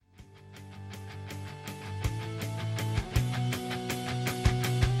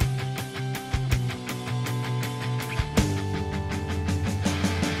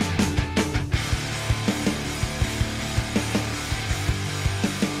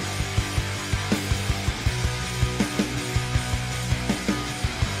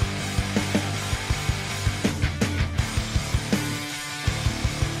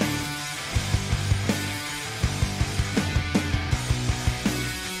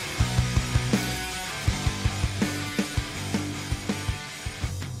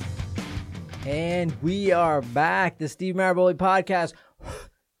And we are back. The Steve Maraboli Podcast.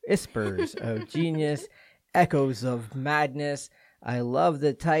 Whispers of Genius, Echoes of Madness. I love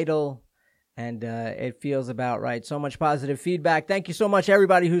the title, and it feels about right. So much positive feedback. Thank you so much,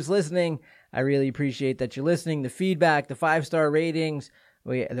 everybody who's listening. I really appreciate that you're listening. The feedback, the 5-star ratings,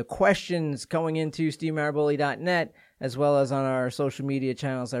 the questions going into stevemaraboli.net, as well as on our social media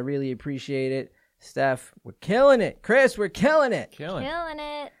channels. I really appreciate it. Steph, we're killing it. Chris, we're killing it. Killing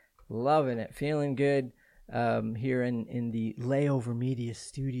it. Loving it. Feeling good here in the Layover Media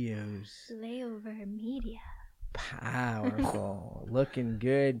Studios. Layover Media. Powerful. Looking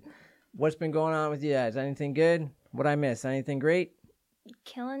good. What's been going on with you guys? Anything good? What'd I miss? Anything great?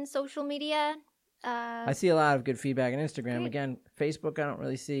 Killing social media. I see a lot of good feedback on Instagram. Great. Again, Facebook I don't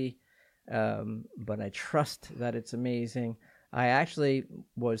really see, but I trust that it's amazing. I actually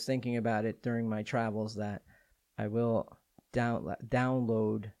was thinking about it during my travels that I will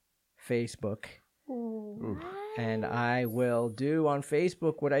download Facebook, and I will do on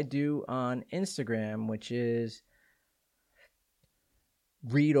Facebook what I do on Instagram, which is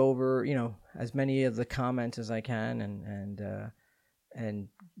read over, as many of the comments as I can, and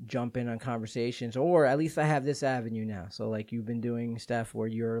jump in on conversations, or at least I have this avenue now. So like you've been doing, Steph, where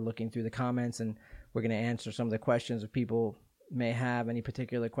you're looking through the comments, and we're going to answer some of the questions if people may have any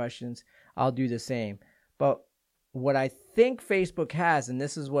particular questions. I'll do the same. But what I think Facebook has, and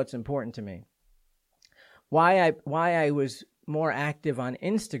this is what's important to me, why I was more active on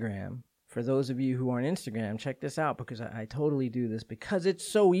Instagram, for those of you who are on Instagram, check this out, because I totally do this because it's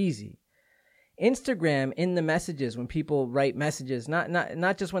so easy. Instagram, in the messages, when people write messages,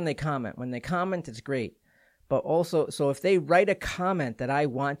 not just when they comment. When they comment, it's great. But also, so if they write a comment that I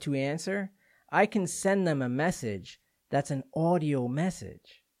want to answer, I can send them a message that's an audio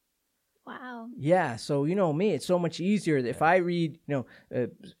message. Wow. Yeah, so me, it's so much easier. If I read,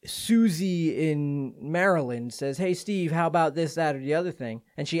 Susie in Maryland says, "Hey, Steve, how about this, that, or the other thing?"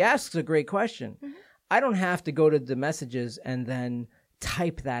 And she asks a great question. Mm-hmm. I don't have to go to the messages and then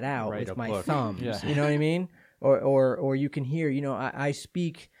type that out with my thumbs. Yeah. You know what I mean? Or you can hear, I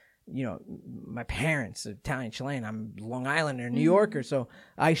speak, my parents are Italian, Chilean. I'm Long Islander, New Yorker. So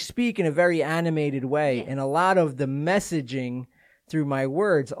I speak in a very animated way. Yeah. And a lot of the messaging through my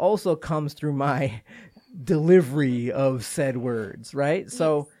words also comes through my delivery of said words, right? Yes.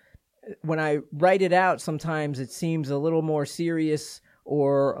 So when I write it out, sometimes it seems a little more serious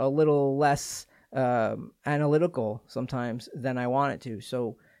or a little less analytical sometimes than I want it to.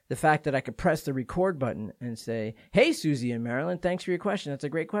 So the fact that I could press the record button and say, "Hey, Susie in Maryland, thanks for your question. That's a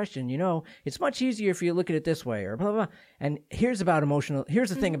great question. It's much easier if you look at it this way," or blah, blah, blah. And here's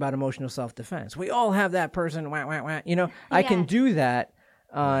the thing about emotional self-defense. We all have that person, wah, wah, wah. I can do that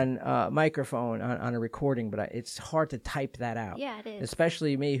on microphone, on a recording, but it's hard to type that out. Yeah, it is.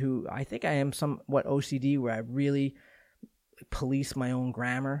 Especially me, who I think I am somewhat OCD, where I really police my own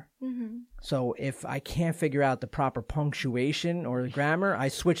grammar. Mm-hmm. So if I can't figure out the proper punctuation or the grammar, I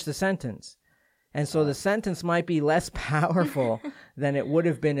switch the sentence. And so the sentence might be less powerful than it would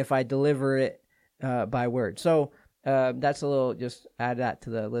have been if I deliver it by word. So that's a little, just add that to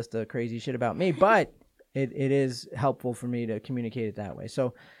the list of crazy shit about me. But it is helpful for me to communicate it that way.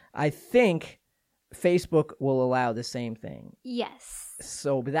 So I think Facebook will allow the same thing. Yes.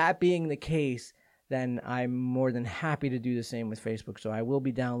 So that being the case, then I'm more than happy to do the same with Facebook. So I will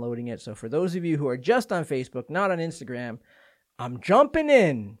be downloading it. So for those of you who are just on Facebook, not on Instagram, I'm jumping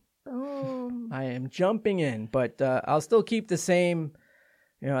in. Boom. I am jumping in, but I'll still keep the same,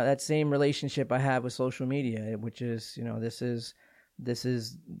 that same relationship I have with social media, which is, this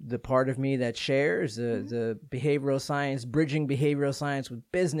is the part of me that shares the behavioral science, bridging behavioral science with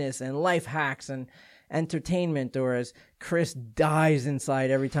business and life hacks and entertainment, or as Chris dies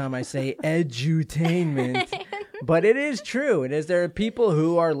inside every time I say edutainment. But it is true. It is. There are people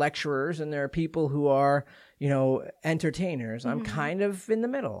who are lecturers and there are people who are, entertainers. I'm kind of in the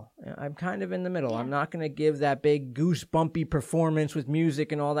middle. Yeah. I'm not going to give that big goosebumpy performance with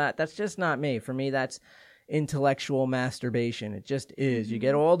music and all that. That's just not me. For me, that's intellectual masturbation. It just is. You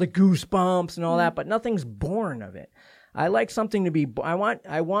get all the goosebumps and all that, but nothing's born of it. I like something to be. I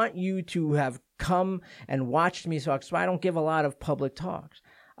want you to have come and watched me talk. So I don't give a lot of public talks.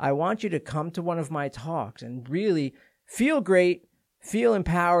 I want you to come to one of my talks and really feel great, feel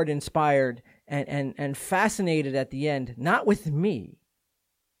empowered, inspired, and fascinated at the end. Not with me.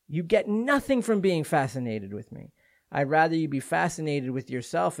 You get nothing from being fascinated with me. I'd rather you be fascinated with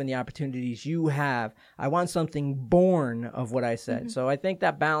yourself and the opportunities you have. I want something born of what I said. Mm-hmm. So I think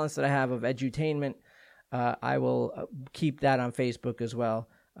that balance that I have of edutainment, I will keep that on Facebook as well.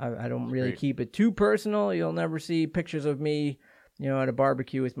 I don't really keep it too personal. You'll never see pictures of me, at a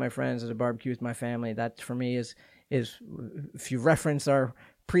barbecue with my friends, at a barbecue with my family. That for me is if you reference our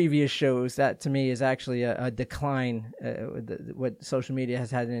previous shows, that to me is actually a decline. What social media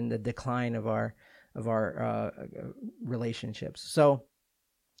has had in the decline of our relationships. So,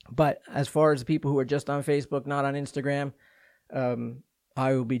 but as far as the people who are just on Facebook, not on Instagram,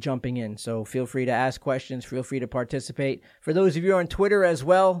 I will be jumping in. So feel free to ask questions. Feel free to participate. For those of you on Twitter as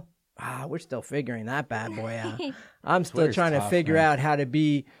well, we're still figuring that bad boy out. I'm still Twitter's trying to tough, figure man. out how to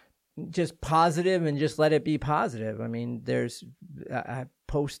be just positive and just let it be positive. I mean, I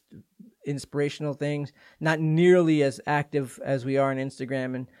post inspirational things, not nearly as active as we are on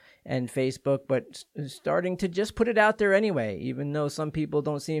Instagram and Facebook, but starting to just put it out there anyway. Even though some people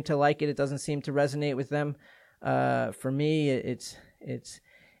don't seem to like it, it doesn't seem to resonate with them. For me, it's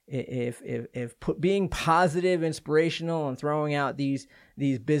being positive, inspirational, and throwing out these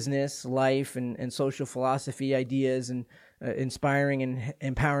business, life, and social philosophy ideas and inspiring and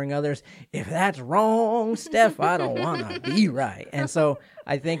empowering others. If that's wrong, Steph, I don't want to be right. And so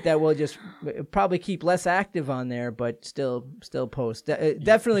I think that we'll just probably keep less active on there, but still post.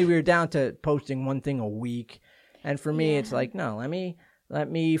 Definitely, we were down to posting one thing a week, and for me, it's like, no, let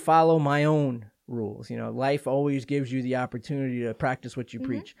me follow my own rules. Life always gives you the opportunity to practice what you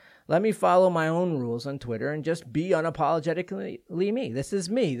preach. Let me follow my own rules on Twitter and just be unapologetically me. This is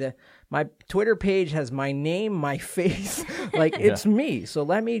me. My Twitter page has my name, my face, like it's me. So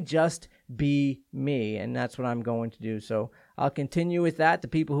let me just be me, and that's what I'm going to do. So I'll continue with that. The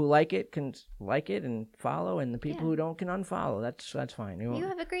people who like it can like it and follow, and the people who don't can unfollow. That's fine. You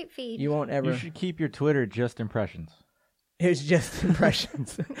have a great feed. You won't ever. You should keep your Twitter just impressions. It's just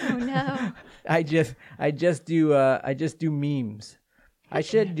impressions. Oh no! I just do memes. I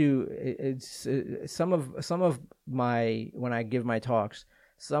should do it's some of my when I give my talks.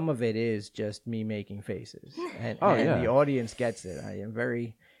 Some of it is just me making faces, and the audience gets it. I am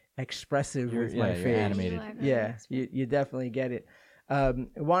very expressive with my face. Animated. Yeah, you definitely get it. I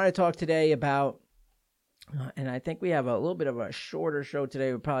want to talk today about, and I think we have a little bit of a shorter show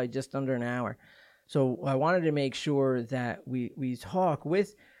today. We're probably just under an hour. So I wanted to make sure that we talk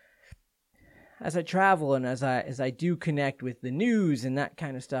with, as I travel and as I do connect with the news and that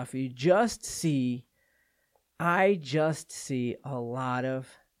kind of stuff, I just see a lot of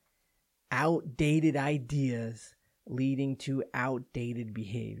outdated ideas leading to outdated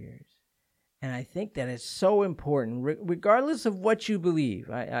behaviors. And I think that it's so important, regardless of what you believe.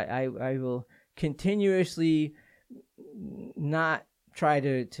 I will continuously not try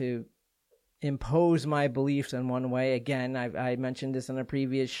to impose my beliefs in one way. Again, I mentioned this on a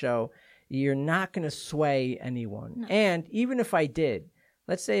previous show. You're not going to sway anyone. No. And even if I did,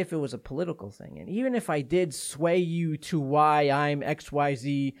 let's say if it was a political thing, and even if I did sway you to why I'm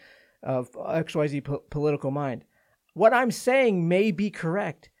XYZ political mind, what I'm saying may be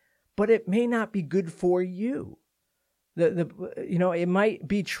correct, but it may not be good for you. It might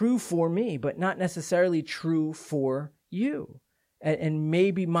be true for me, but not necessarily true for you. And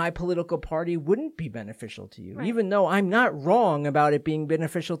maybe my political party wouldn't be beneficial to you, even though I'm not wrong about it being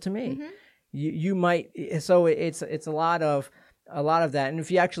beneficial to me. Mm-hmm. You might. So it's a lot of that. And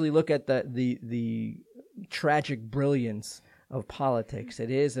if you actually look at the tragic brilliance of politics, it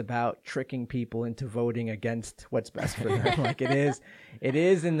is about tricking people into voting against what's best for them. Like it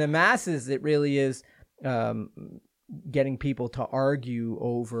is in the masses. It really is getting people to argue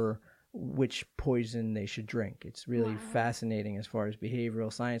over which poison they should drink. It's really fascinating as far as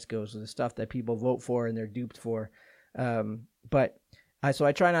behavioral science goes, the stuff that people vote for and they're duped for. So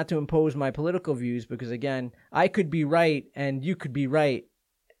I try not to impose my political views because, again, I could be right and you could be right,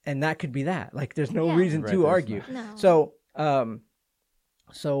 and that could be that. Like, there's no reason to argue. No.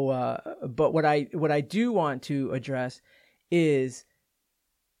 But what I do want to address is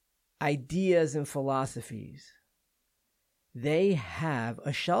ideas and philosophies. They have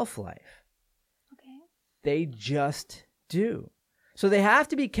a shelf life. Okay. They just do. So they have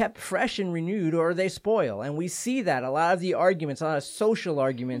to be kept fresh and renewed or they spoil. And we see that. A lot of the arguments, a lot of social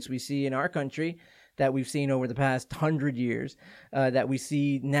arguments we see in our country that we've seen over the past 100 years, that we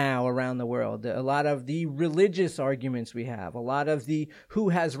see now around the world. A lot of the religious arguments we have. A lot of the who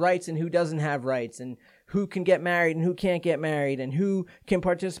has rights and who doesn't have rights, and who can get married and who can't get married, and who can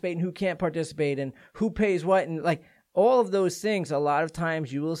participate and who can't participate, and who pays what, and like all of those things. A lot of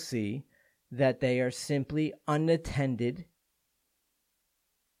times you will see that they are simply unattended,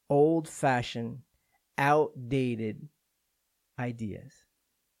 old-fashioned, outdated ideas,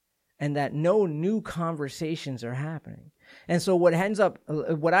 and that no new conversations are happening. And so what ends up,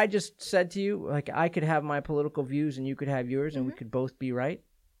 what I just said to you, like I could have my political views and you could have yours, and we could both be right.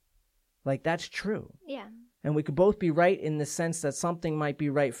 Like that's true. Yeah. And we could both be right in the sense that something might be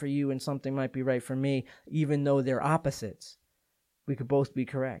right for you and something might be right for me, even though they're opposites. We could both be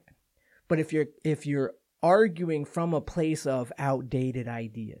correct. But if you're arguing from a place of outdated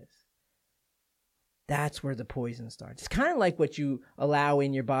ideas, that's where the poison starts. It's kind of like what you allow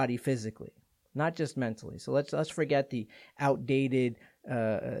in your body physically, not just mentally. So let's forget the outdated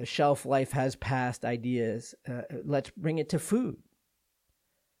shelf life has passed ideas. Let's bring it to food.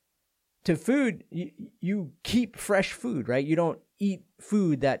 To food, you keep fresh food, right? You don't eat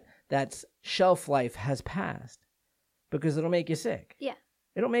food that's shelf life has passed because it'll make you sick. Yeah.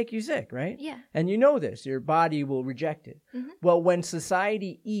 It'll make you sick, right? Yeah. And you know this. Your body will reject it. Mm-hmm. Well, when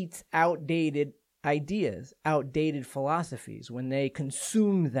society eats outdated ideas, outdated philosophies, when they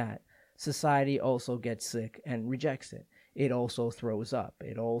consume that, society also gets sick and rejects it. It also throws up.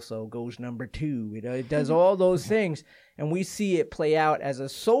 It also goes number 2. It does all those things. And we see it play out as a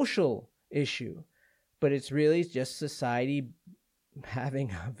social issue. But it's really just society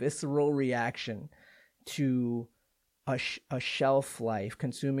having a visceral reaction to a shelf life,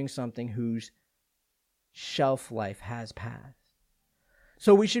 consuming something whose shelf life has passed.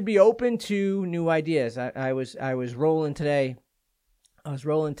 So we should be open to new ideas. I was rolling today. I was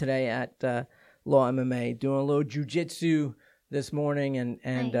rolling today at Law MMA, doing a little jujitsu this morning, and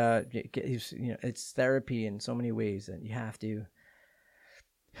Nice. it's therapy in so many ways, and you have to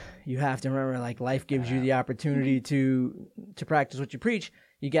remember, like, life gives you the opportunity to practice what you preach.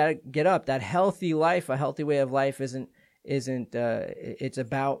 You gotta get up. That healthy life, a healthy way of life, isn't. It's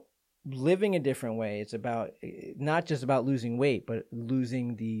about living a different way. It's about not just about losing weight, but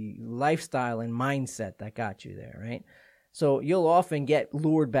losing the lifestyle and mindset that got you there, right? So you'll often get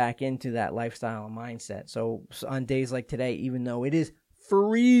lured back into that lifestyle and mindset. So on days like today, even though it is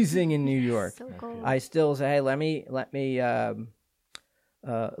freezing in New York, So cold. I still say, hey, let me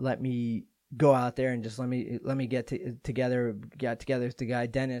go out there and just let me get together with the guy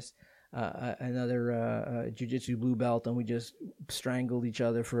Dennis, another jiu-jitsu blue belt, and we just strangled each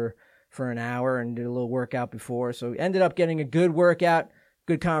other for an hour and did a little workout before. So ended up getting a good workout,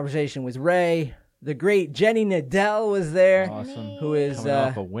 good conversation with Ray. The great Jenny Nadell was there, Awesome. who is Coming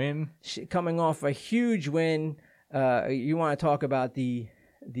off a win. coming off a huge win. You want to talk about the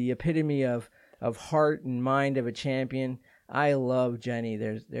epitome of heart and mind of a champion. I love Jenny.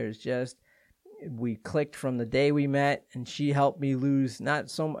 There's just, we clicked from the day we met, and she helped me lose not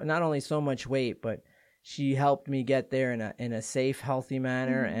only so much weight, but she helped me get there in a safe, healthy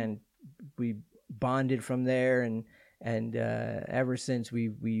manner, and we bonded from there, and ever since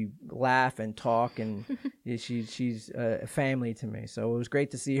we laugh and talk, and she's a family to me. So it was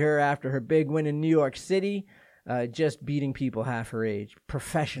great to see her after her big win in New York City, just beating people half her age,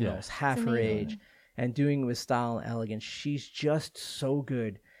 professionals half her age, and doing it with style and elegance. She's just so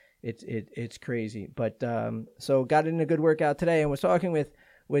good. It's crazy. But so got in a good workout today, and was talking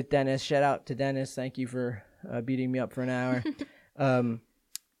with Dennis. Shout out to Dennis. Thank you for beating me up for an hour.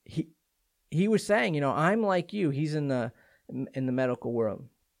 He was saying, I'm like you. He's in the medical world.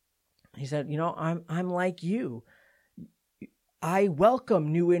 He said, I'm like you. I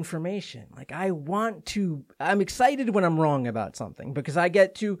welcome new information. Like, I'm excited when I'm wrong about something because I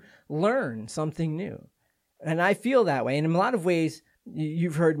get to learn something new. And I feel that way. And in a lot of ways,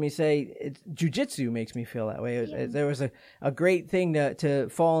 you've heard me say, jiu-jitsu makes me feel that way. Yeah. There was a great thing to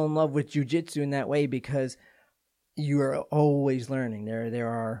fall in love with jiu-jitsu in that way, because you are always learning. There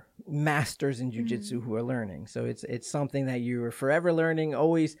are masters in jiu-jitsu who are learning. So it's something that you are forever learning,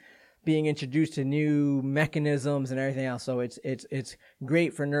 always being introduced to new mechanisms and everything else. So it's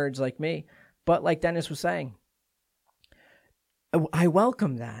great for nerds like me. But like Dennis was saying, I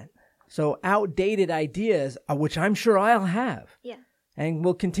welcome that. So outdated ideas, which I'm sure I'll have, and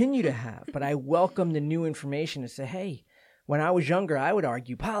will continue to have, but I welcome the new information and say, hey, when I was younger, I would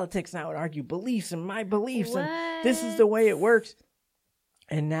argue politics, and I would argue beliefs and my beliefs, and this is the way it works.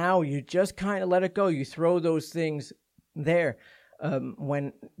 And now you just kind of let it go. You throw those things there.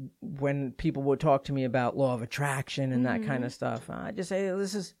 When people would talk to me about law of attraction and that kind of stuff, I just say,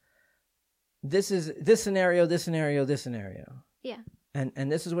 this is this scenario, this scenario, this scenario. Yeah.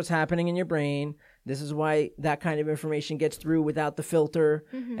 And this is what's happening in your brain. This is why that kind of information gets through without the filter.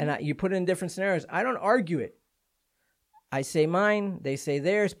 And you put it in different scenarios. I don't argue it. I say mine, they say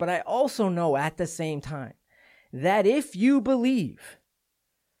theirs, but I also know at the same time that if you believe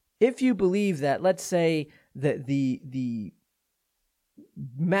that, let's say, that the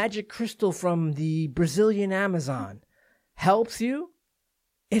magic crystal from the Brazilian Amazon helps you,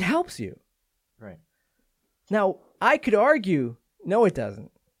 it helps you. Right. Now, I could argue, no, it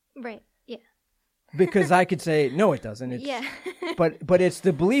doesn't. Right. Yeah. Because I could say, no, it doesn't. Yeah. but it's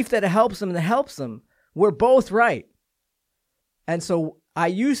the belief that it helps them that helps them, we're both right. And so I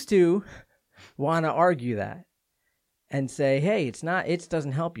used to want to argue that and say, hey, it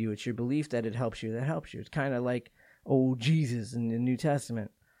doesn't help you. It's your belief that it helps you that helps you. It's kind of like, Jesus in the New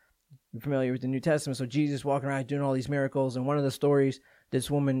Testament. You're familiar with the New Testament. So Jesus walking around doing all these miracles. And one of the stories, this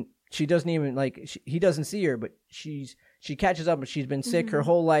woman, she doesn't even he doesn't see her, but she catches up, but she's been sick her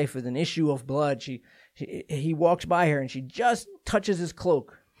whole life with an issue of blood. He walks by her and she just touches his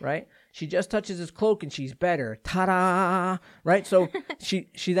cloak, right? She just touches his cloak and she's better. Ta-da! Right? So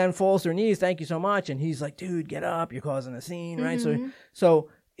she then falls to her knees. Thank you so much. And he's like, dude, get up. You're causing a scene, right? So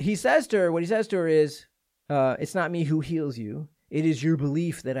he says to her, what he says to her is, it's not me who heals you. It is your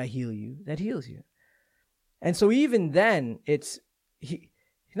belief that I heal you that heals you. And so even then, he's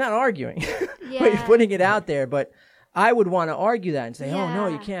not arguing. Yeah. He's putting it out there, but I would want to argue that and say, oh, no,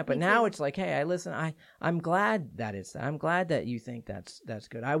 you Yeah, can't. But me now too. it's like, hey, I'm glad that it's that. I'm glad that you think that's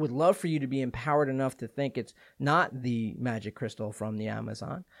good. I would love for you to be empowered enough to think it's not the magic crystal from the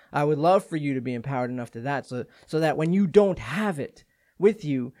Amazon. I would love for you to be empowered enough to that so that when you don't have it with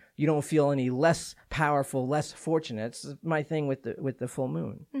you, you don't feel any less powerful, less fortunate. It's my thing with the full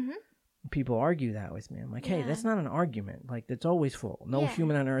moon. Mhm. People argue that with me. I'm like, hey, Yeah. that's not an argument. Like, it's always full. No Yeah.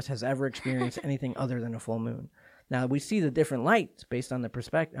 human on earth has ever experienced anything other than a full moon. Now, we see the different lights based on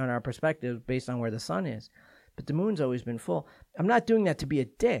our perspective, based on where the sun is. But the moon's always been full. I'm not doing that to be a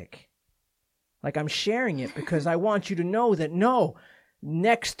dick. Like, I'm sharing it because I want you to know that, no,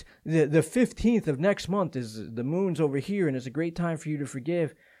 the 15th of next month is the moon's over here and it's a great time for you to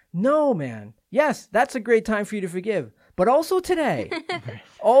forgive. No, man. Yes, that's a great time for you to forgive. But also today.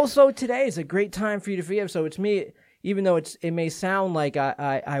 Also today is a great time for you to forgive. So it's me, even though it may sound like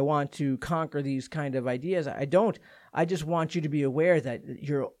I want to conquer these kind of ideas, I don't. I just want you to be aware that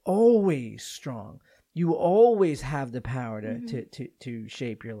you're always strong. You always have the power to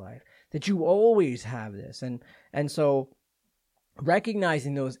shape your life. That you always have this. And so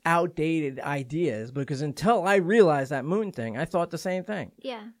recognizing those outdated ideas, because until I realized that moon thing, I thought the same thing.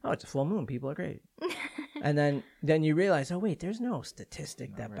 Yeah. Oh, it's a full moon. People are great. And then you realize, oh, wait, there's no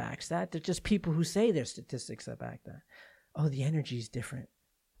statistic that backs that. There's just people who say there's statistics that back that. Oh, the energy's different.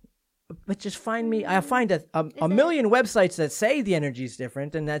 But just find me, I find a million websites that say the energy's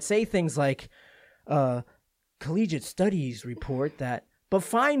different and that say things like collegiate studies report that, but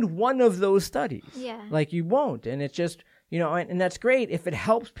find one of those studies. Yeah. Like you won't. And it's just, and that's great. If it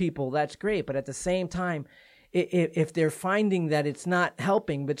helps people, that's great. But at the same time, if they're finding that it's not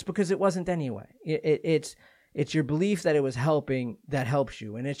helping, but it's because it wasn't anyway. It's your belief that it was helping that helps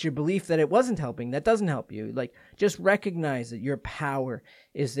you. And it's your belief that it wasn't helping that doesn't help you. Like, just recognize that your power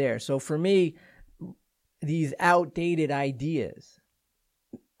is there. So for me, these outdated ideas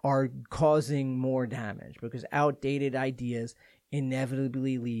are causing more damage because outdated ideas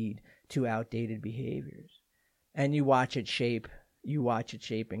inevitably lead to outdated behaviors. And you watch it shape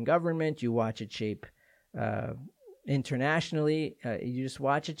in government, you watch it shape internationally, you just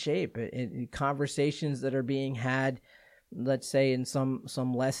watch it shape in conversations that are being had, let's say in some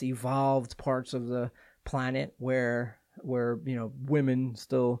less evolved parts of the planet where women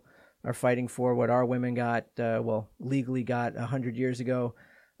still are fighting for what our women got, legally got 100 years ago.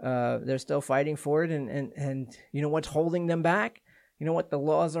 They're still fighting for it, and you know what's holding them back? You know what the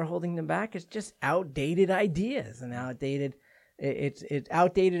laws are holding them back? It's just outdated ideas and outdated. It's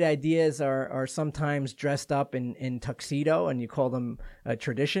outdated ideas are sometimes dressed up in tuxedo, and you call them a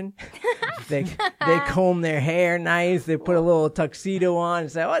tradition. they comb their hair nice. They put a little tuxedo on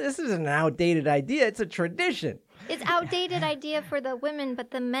and say, "Oh, this isn't an outdated idea. It's a tradition." It's outdated idea for the women,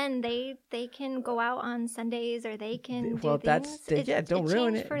 but the men they can go out on Sundays or they can do things. Don't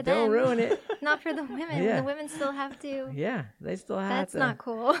ruin changed it. For Don't them, ruin it. Not for the women. Yeah. The women still have to. Yeah, they still have That's to. not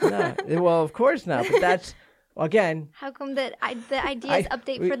cool. No, well, of course not. But that's again. How come the ideas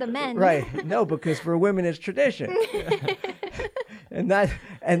update for the men? Right. No, because for women it's tradition. and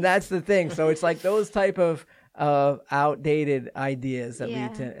that's the thing. So it's like those type of outdated ideas that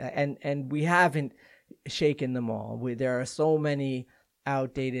lead to, and we haven't shaken them all. There are so many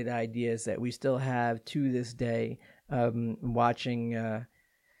outdated ideas that we still have to this day. I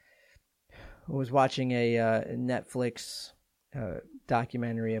was watching a Netflix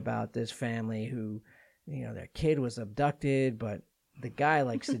documentary about this family who, their kid was abducted, but the guy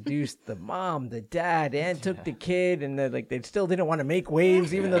seduced the mom, the dad, and took the kid, and they still didn't want to make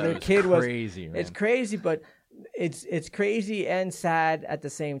waves, even though their kid was crazy. Man. It's crazy, but it's crazy and sad at the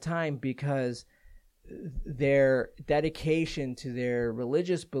same time because their dedication to their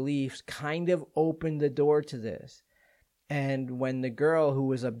religious beliefs kind of opened the door to this. And when the girl who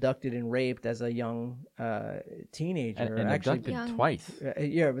was abducted and raped as a young teenager, and actually abducted twice.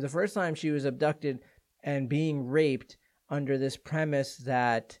 the first time she was abducted and being raped under this premise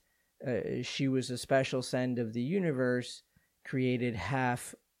that she was a special send of the universe, created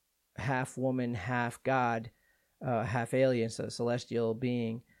half woman, half God, half alien, so a celestial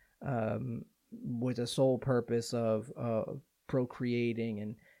being, with a sole purpose of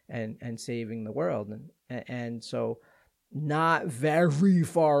procreating and saving the world, and so not very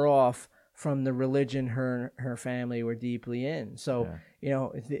far off from the religion her family were deeply in. So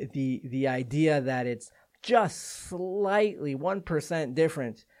the idea that it's just slightly 1%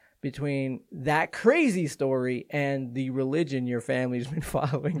 difference between that crazy story and the religion your family's been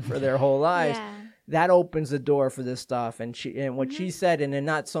following for their whole lives, that opens the door for this stuff. And what she said, and in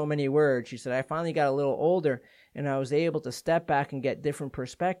not so many words, she said, I finally got a little older and I was able to step back and get different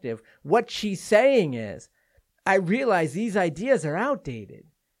perspective. What she's saying is, I realize these ideas are outdated.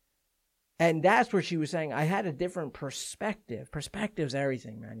 And that's where she was saying, I had a different perspective. Perspective's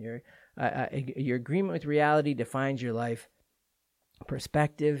everything, man. Your agreement with reality defines your life.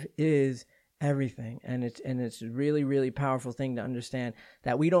 Perspective is everything, and it's a really, really powerful thing to understand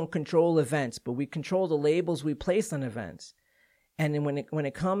that we don't control events, but we control the labels we place on events. And then when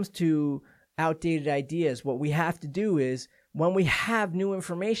it comes to outdated ideas, what we have to do is, when we have new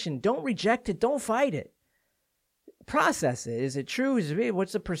information, don't reject it, don't fight it. Process it. Is it true?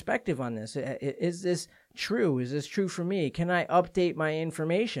 What's the perspective on this? Is this true? Is this true for me? Can I update my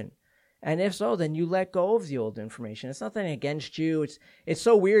information? And if so, then you let go of the old information. It's nothing against you. It's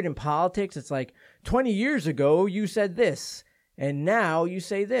so weird in politics. It's like 20 years ago you said this, and now you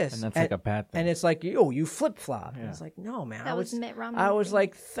say this. And that's like a bad thing. And it's like, you flip-flop. Yeah. And it's like, no, man. That was Mitt Romney. I was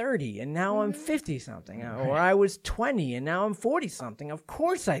like 30, and now I'm 50-something. Right. Or I was 20, and now I'm 40-something. Of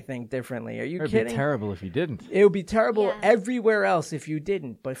course I think differently. Are you kidding? It would be terrible if you didn't. It would be terrible everywhere else if you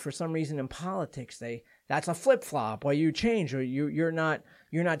didn't. But for some reason in politics, that's a flip-flop, or you change, or you're not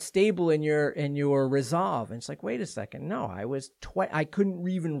stable in your resolve. And it's like, wait a second, no, I couldn't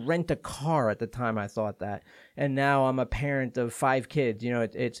even rent a car at the time I thought that, and now I'm a parent of 5 kids.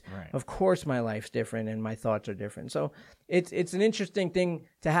 It's right. Of course my life's different and my thoughts are different. So it's an interesting thing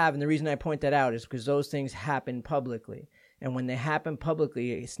to have, and the reason I point that out is because those things happen publicly. And when they happen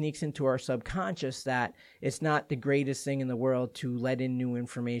publicly, it sneaks into our subconscious that it's not the greatest thing in the world to let in new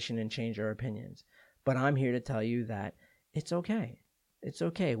information and change our opinions. But I'm here to tell you that it's okay. It's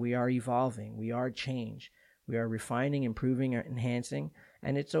okay. We are evolving. We are change. We are refining, improving, enhancing.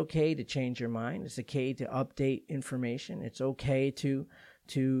 And it's okay to change your mind. It's okay to update information. It's okay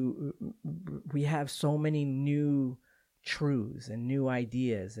we have so many new truths and new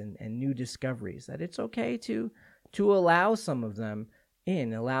ideas and new discoveries that it's okay to allow some of them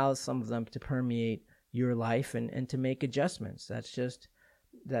in, allow some of them to permeate your life and to make adjustments. That's just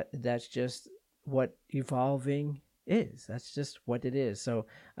what evolving is. That's just what it is. So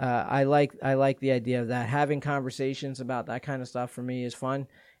I like the idea of that. Having conversations about that kind of stuff for me is fun,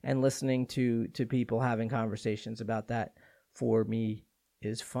 and listening to people having conversations about that for me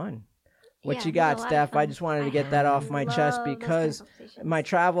is fun. What you got, Steph? I just wanted to get that off my chest, because my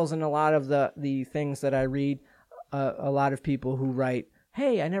travels and a lot of the things that I read, a lot of people who write,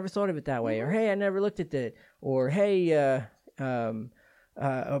 hey, I never thought of it that way, or hey, I never looked at it, or hey,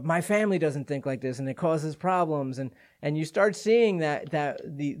 my family doesn't think like this, and it causes problems, and you start seeing that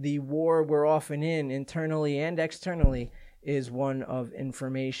the war we're often in, internally and externally, is one of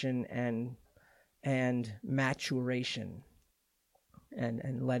information and maturation,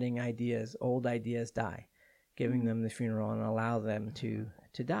 and letting old ideas die, giving them the funeral and allow them to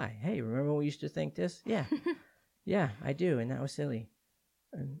die. Hey, remember we used to think this? Yeah, yeah, I do, and that was silly,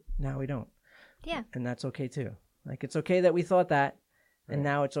 and now we don't. Yeah, and that's okay too. Like, it's okay that we thought that. And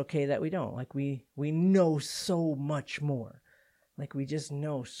now it's okay that we don't. Like, we know so much more. Like, we just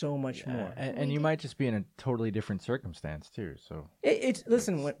know so much more. And you might just be in a totally different circumstance too. So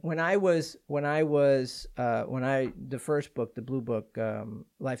listen, when the first book, the Blue Book,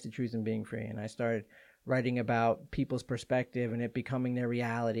 Life, the Truth, and Being Free, and I started writing about people's perspective and it becoming their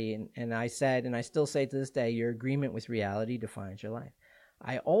reality, and I said, and I still say to this day, your agreement with reality defines your life.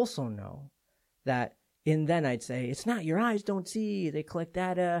 I also know that. And then I'd say, it's not, your eyes don't see, they collect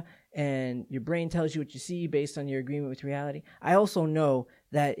data, and your brain tells you what you see based on your agreement with reality. I also know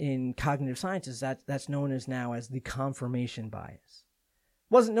that in cognitive sciences, that's known as now as the confirmation bias.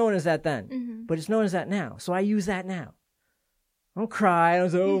 Wasn't known as that then, but it's known as that now. So I use that now. Don't cry. I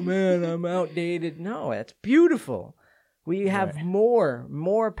don't say, oh man, I'm outdated. No, that's beautiful. We have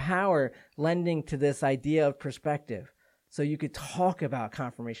more power lending to this idea of perspective. So you could talk about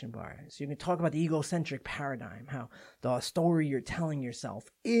confirmation bias. You can talk about the egocentric paradigm, how the story you're telling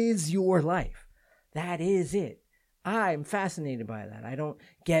yourself is your life. That is it. I'm fascinated by that. I don't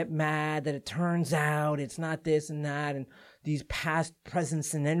get mad that it turns out it's not this and that and these past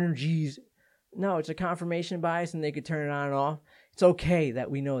presence and energies. No, it's a confirmation bias and they could turn it on and off. It's okay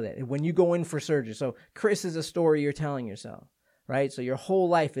that we know that. When you go in for surgery, so Chris is a story you're telling yourself, right? So your whole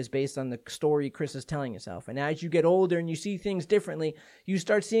life is based on the story Chris is telling yourself. And as you get older and you see things differently, you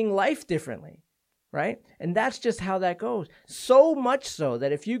start seeing life differently, right? And that's just how that goes. So much so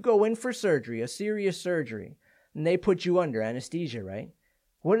that if you go in for surgery, a serious surgery, and they put you under anesthesia, right?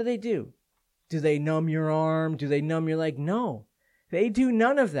 What do? Do they numb your arm? Do they numb your leg? No, they do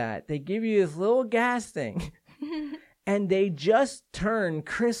none of that. They give you this little gas thing and they just turn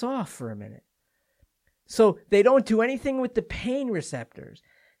Chris off for a minute. So they don't do anything with the pain receptors.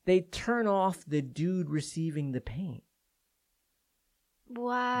 They turn off the dude receiving the pain.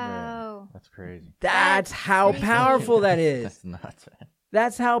 Wow. Yeah, that's crazy. That's how powerful that is. That's nuts.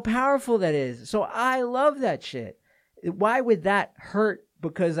 That's how powerful that is. So I love that shit. Why would that hurt?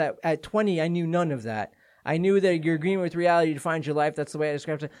 Because at 20, I knew none of that. I knew that your agreement with reality defines your life. That's the way I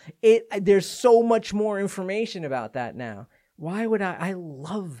described it. There's so much more information about that now. Why would I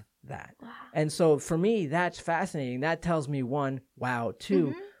love that. Wow. And so for me, that's fascinating. That tells me one, wow,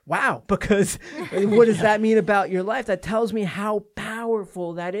 two, wow, because what does that mean about your life? That tells me how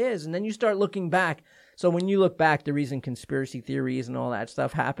powerful that is. And then you start looking back. So when you look back, the reason conspiracy theories and all that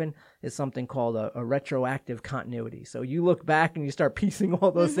stuff happen is something called a retroactive continuity. So you look back and you start piecing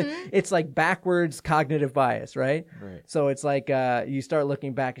all those things. It's like backwards cognitive bias, right? So it's like you start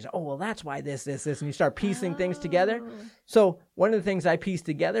looking back and say, oh, well, that's why this, and you start piecing things together. So one of the things I pieced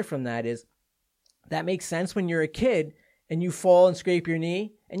together from that is that makes sense when you're a kid and you fall and scrape your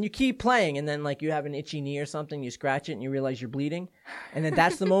knee and you keep playing and then like you have an itchy knee or something, you scratch it and you realize you're bleeding. And then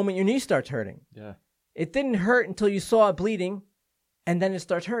that's the moment your knee starts hurting. Yeah. It didn't hurt until you saw it bleeding, and then it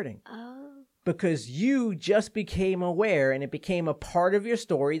starts hurting. Oh. Because you just became aware, and it became a part of your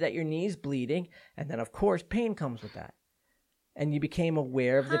story that your knee's bleeding, and then, of course, pain comes with that. And you became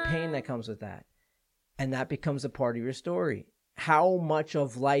aware of the pain that comes with that. And that becomes a part of your story. How much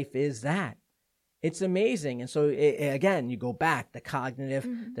of life is that? It's amazing. And so, again, you go back, the cognitive,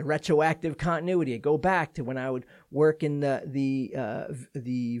 the retroactive continuity. Go back to when I would work in the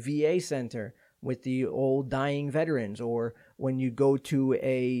VA center with the old dying veterans, or when you go to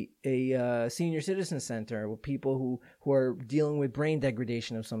a senior citizen center with people who are dealing with brain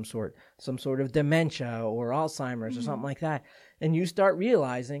degradation of some sort of dementia or Alzheimer's or something like that. And you start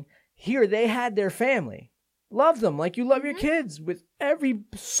realizing here they had their family. Love them like you love your kids with every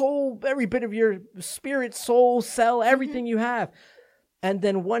soul, every bit of your spirit, soul, cell, everything you have. And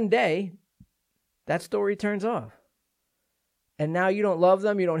then one day that story turns off. And now you don't love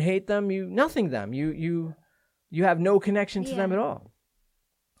them, you don't hate them, you nothing them. You have no connection to them at all.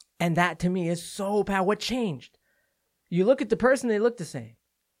 And that to me is so powerful. What changed? You look at the person, they look the same.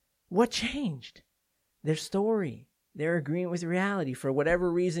 What changed? Their story, their agreement with reality. For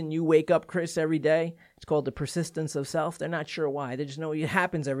whatever reason, you wake up, Chris, every day. It's called the persistence of self. They're not sure why. They just know it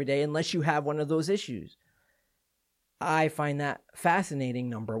happens every day unless you have one of those issues. I find that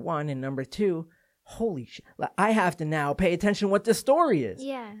fascinating, number one. And number two, holy shit, I have to now pay attention to what the story is.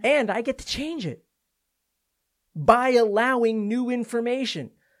 Yeah. And I get to change it by allowing new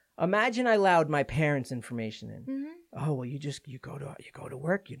information. Imagine I allowed my parents' information in. Oh, well, you go to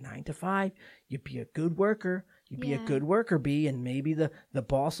work, you're 9 to 5, you be a good worker. You be a good worker, B, and maybe the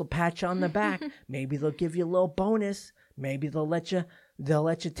boss will pat you on the back. Maybe they'll give you a little bonus. Maybe they'll let you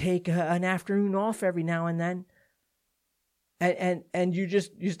take an afternoon off every now and then. And you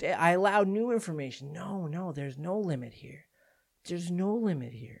just I allowed new information. No, there's no limit here. There's no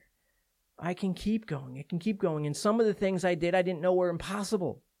limit here. I can keep going. It can keep going. And some of the things I did, I didn't know were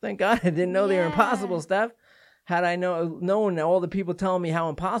impossible. Thank God I didn't know they were impossible, Steph. Had I known all the people telling me how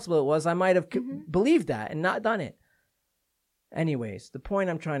impossible it was, I might have believed that and not done it. Anyways, the point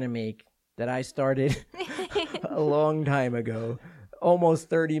I'm trying to make that I started a long time ago, almost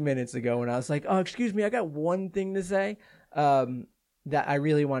 30 minutes ago, and I was like, oh, excuse me, I got one thing to say. That I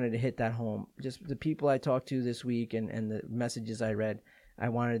really wanted to hit that home. Just the people I talked to this week and the messages I read, I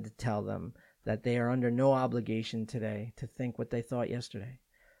wanted to tell them that they are under no obligation today to think what they thought yesterday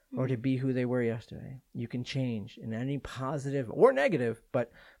or to be who they were yesterday. You can change in any positive or negative, but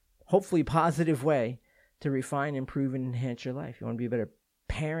hopefully positive way to refine, improve, and enhance your life. You want to be a better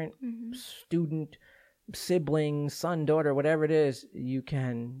parent, student, sibling, son, daughter, whatever it is, you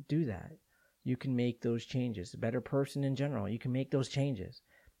can do that. You can make those changes. A better person in general, you can make those changes.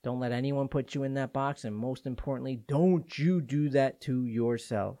 Don't let anyone put you in that box, and most importantly, don't you do that to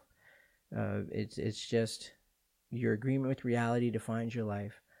yourself. It's just your agreement with reality defines your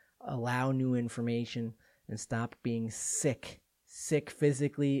life. Allow new information, and stop being sick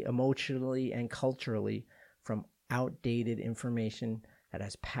physically, emotionally, and culturally from outdated information that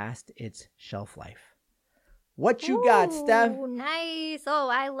has passed its shelf life. What you got, Steph? Nice. Oh,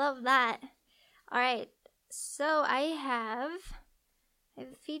 I love that. All right. So I have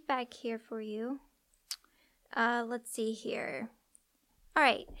feedback here for you. Let's see here. All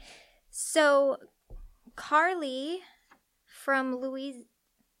right. So Carly from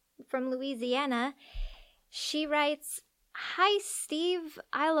Louisiana, she writes, "Hi, Steve.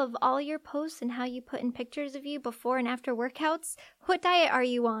 I love all your posts and how you put in pictures of you before and after workouts. What diet are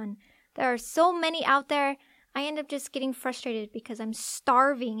you on? There are so many out there. I end up just getting frustrated because I'm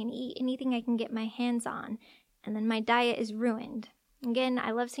starving and eat anything I can get my hands on, and then my diet is ruined. Again,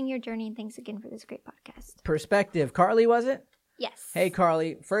 I love seeing your journey, and thanks again for this great podcast." Perspective. Carly, was it? Yes. Hey,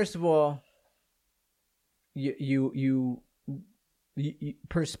 Carly. First of all,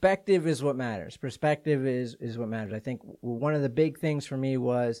 perspective is what matters. Perspective is what matters. I think one of the big things for me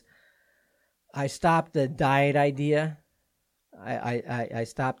was I stopped the diet idea. I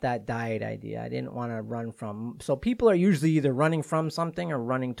stopped that diet idea. I didn't want to run from. So people are usually either running from something or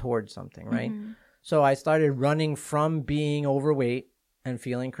running towards something, right? Mm-hmm. So I started running from being overweight and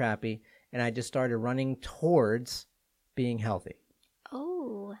feeling crappy, and I just started running towards being healthy.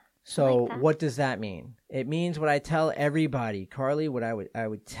 Oh. So like what does that mean? It means what I tell everybody, Carly. What I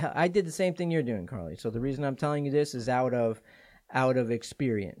would tell. I did the same thing you're doing, Carly. So the reason I'm telling you this is out of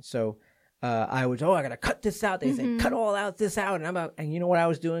experience. So I was, I gotta cut this out. They say cut all out this out, and I'm out. And you know what I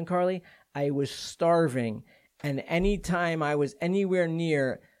was doing, Carly? I was starving, and anytime I was anywhere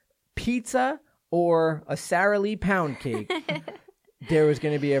near pizza or a Sara Lee pound cake, there was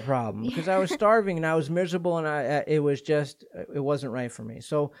going to be a problem because I was starving and I was miserable, and it wasn't right for me.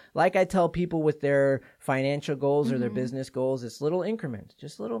 So like I tell people with their financial goals or their business goals, it's little increments,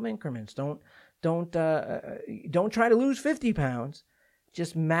 just little increments. Don't try to lose 50 pounds.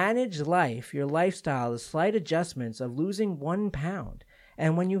 Just manage life, your lifestyle, the slight adjustments of losing 1 pound.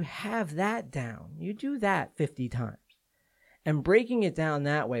 And when you have that down, you do that 50 times. And breaking it down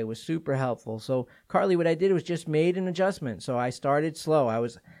that way was super helpful. So, Carly, what I did was just made an adjustment. So I started slow. I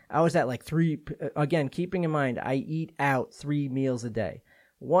was at like 3, again, keeping in mind, I eat out 3 meals a day.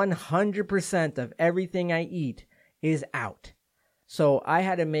 100% of everything I eat is out. So I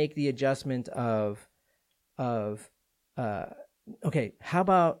had to make the adjustment of okay, how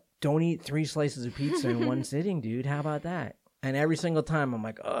about don't eat 3 slices of pizza in one sitting, dude? How about that? And every single time I'm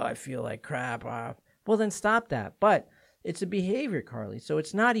like, I feel like crap. Well, then stop that. But it's a behavior, Carly. So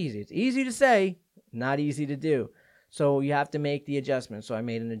it's not easy. It's easy to say, not easy to do. So you have to make the adjustment. So I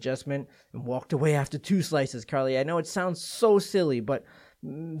made an adjustment and walked away after 2 slices, Carly. I know it sounds so silly, but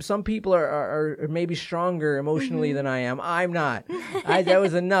some people are maybe stronger emotionally than I am. I'm not. That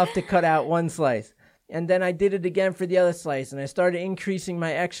was enough to cut out 1 slice. And then I did it again for the other slice, and I started increasing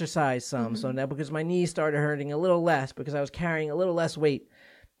my exercise some. So now because my knees started hurting a little less because I was carrying a little less weight.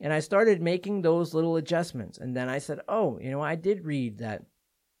 And I started making those little adjustments. And then I said, I did read that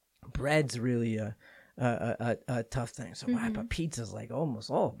bread's really a tough thing. So why? But pizza's like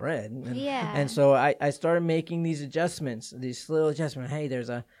almost all bread. And so I started making these adjustments, these little adjustments. Hey, there's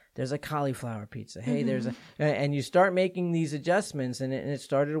a cauliflower pizza. Hey, and you start making these adjustments, and it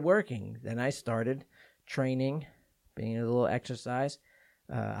started working. Then I started training, being a little exercise.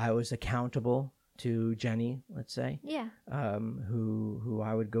 I was accountable to Jenny, let's say, who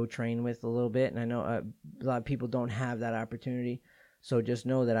I would go train with a little bit. And I know a lot of people don't have that opportunity. So just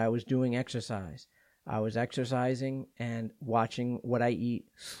know that I was doing exercise. I was exercising and watching what I eat,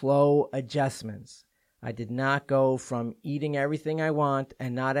 slow adjustments. I did not go from eating everything I want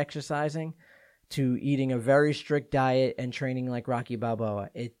and not exercising to eating a very strict diet and training like Rocky Balboa.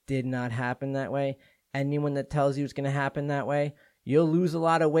 It did not happen that way. Anyone that tells you it's going to happen that way, you'll lose a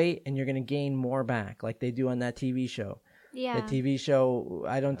lot of weight and you're going to gain more back, like they do on that TV show. Yeah. The TV show,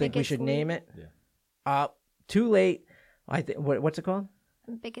 I don't think we should name it. Yeah. Too late. I think what's it called?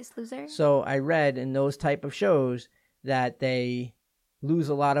 Biggest Loser. So I read in those type of shows that they lose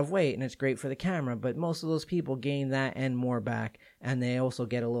a lot of weight and it's great for the camera, but most of those people gain that and more back, and they also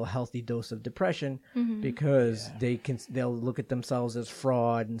get a little healthy dose of depression because they'll look at themselves as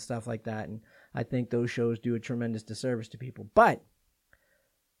fraud and stuff like that. And I think those shows do a tremendous disservice to people. But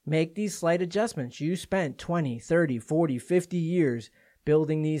make these slight adjustments. You spent 20, 30, 40, 50 years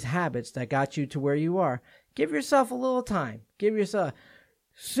building these habits that got you to where you are. Give yourself a little time. Give yourself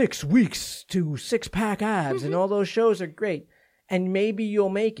 6 weeks to 6-pack abs, and all those shows are great. And maybe you'll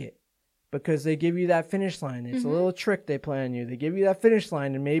make it because they give you that finish line. It's a little trick they play on you. They give you that finish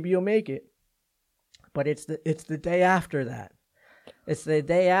line, and maybe you'll make it. But it's the day after that. It's the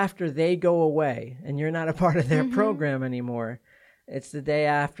day after they go away and you're not a part of their program anymore. It's the day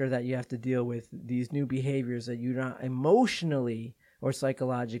after that you have to deal with these new behaviors that you're not emotionally or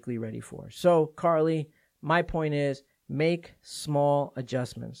psychologically ready for. So, Carly, my point is make small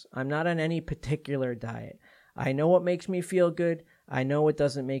adjustments. I'm not on any particular diet. I know what makes me feel good. I know what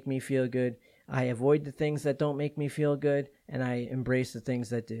doesn't make me feel good. I avoid the things that don't make me feel good, and I embrace the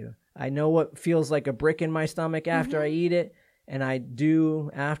things that do. I know what feels like a brick in my stomach after I eat it, and I do,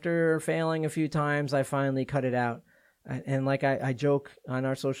 after failing a few times, I finally cut it out. And like I joke on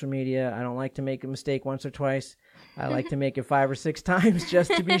our social media, I don't like to make a mistake once or twice. I like to make it 5 or 6 times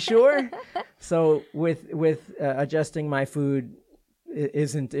just to be sure. So with adjusting my food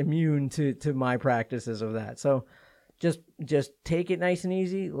isn't immune to my practices of that. So just take it nice and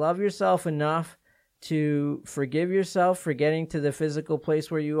easy. Love yourself enough to forgive yourself for getting to the physical place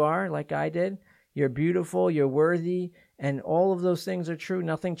where you are, like I did. You're beautiful, you're worthy, and all of those things are true.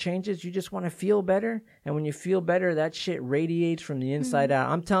 Nothing changes. You just want to feel better. And when you feel better, that shit radiates from the inside out.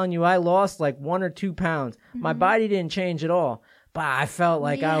 I'm telling you, I lost like 1 or 2 pounds. My body didn't change at all. But I felt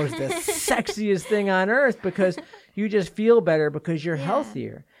like I was the sexiest thing on earth because you just feel better because you're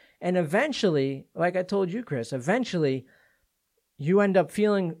healthier. And eventually, like I told you, Chris, eventually you end up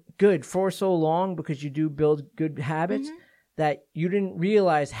feeling good for so long because you do build good habits that you didn't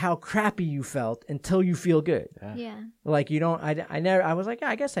realize how crappy you felt until you feel good. Yeah. Like you don't, I was like,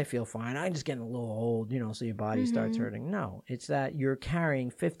 I guess I feel fine. I'm just getting a little old, so your body starts hurting. No, it's that you're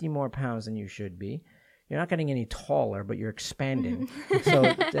carrying 50 more pounds than you should be. You're not getting any taller, but you're expanding.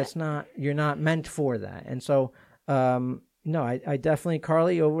 So you're not meant for that. And so, no, I definitely,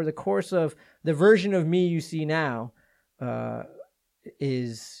 Carly, over the course of the version of me you see now,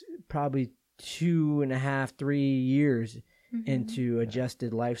 is probably 2.5, 3 years into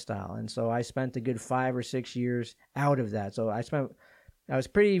adjusted lifestyle. And so I spent a good 5 or 6 years out of that. So I was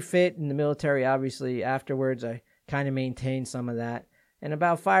pretty fit in the military, obviously. Afterwards, I kind of maintained some of that. And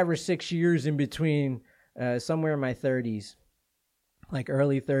about 5 or 6 years in between, somewhere in my 30s, like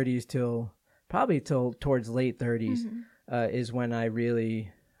early 30s till towards late 30s, is when I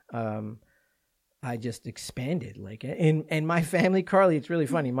really, I just expanded. Like in my family, Carly, it's really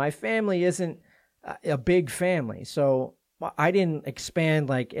funny. My family isn't a big family, so I didn't expand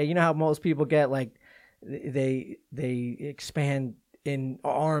like, how most people get, like they expand in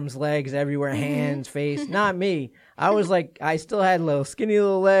arms, legs, everywhere, hands, face. Not me. I was like, I still had skinny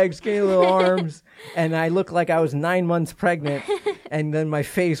little legs, skinny little arms, and I looked like I was 9 months pregnant, and then my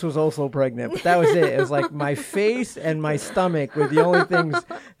face was also pregnant. But that was it. It was like my face and my stomach were the only things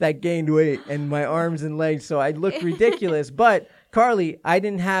that gained weight, and my arms and legs, so I looked ridiculous. But, Carly, I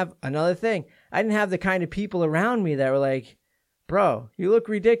didn't have another thing. I didn't have the kind of people around me that were like, bro, you look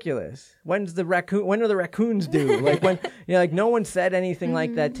ridiculous. When are the raccoons due? Like when, like no one said anything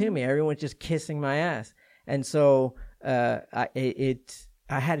like that to me. Everyone's just kissing my ass. And so, I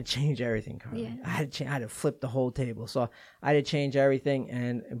had to change everything, Carly. Yeah. I had to flip the whole table. So I had to change everything.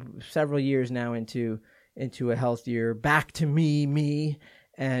 And several years now into a healthier, back to me.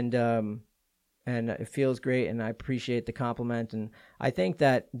 And it feels great. And I appreciate the compliment. And I think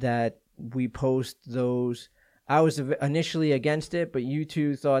that we post those. I was initially against it, but you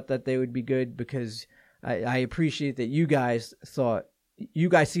two thought that they would be good because I appreciate that you guys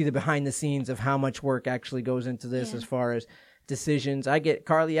see the behind the scenes of how much work actually goes into this as far as decisions.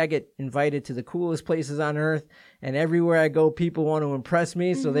 Carly, I get invited to the coolest places on earth, and everywhere I go, people want to impress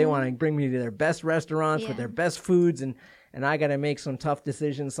me, so they want to bring me to their best restaurants with their best foods, and I got to make some tough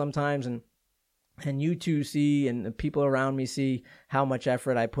decisions sometimes, and you two see, and the people around me see how much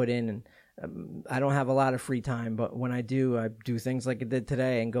effort I put in, and I don't have a lot of free time, but when I do things like I did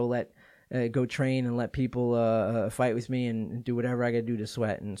today and go train and let people fight with me and do whatever I got to do to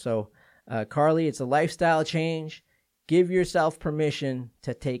sweat. And so, Carly, it's a lifestyle change. Give yourself permission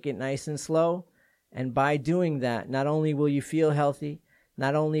to take it nice and slow. And by doing that, not only will you feel healthy,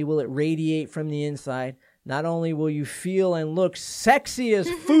 not only will it radiate from the inside, not only will you feel and look sexy as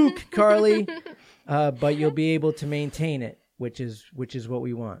Fook, Carly, but you'll be able to maintain it. Which is what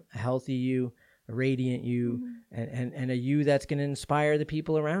we want. A healthy you, a radiant you, and a you that's going to inspire the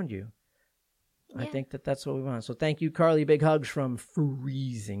people around you. Yeah. I think that's what we want. So thank you, Carly. Big hugs from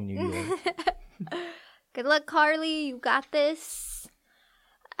freezing New York. Good luck, Carly. You got this.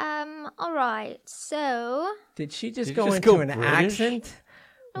 All right. So did she just go into an British? Accent?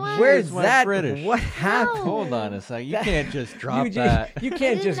 Well, Where's that? British? What happened? No. Hold on a second. You can't just drop that. You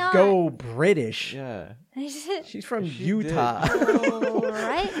can't just not. go British. Yeah. She's from She Utah. All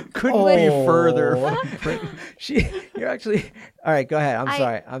right. Couldn't be further from You're actually... All right, go ahead.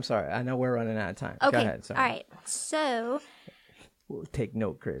 I'm sorry. I know we're running out of time. Okay. Go ahead. Sorry. All right. So... Take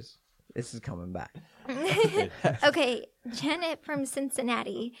note, Chris. This is coming back. Okay, Janet from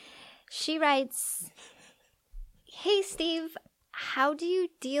Cincinnati. She writes, "Hey, Steve, how do you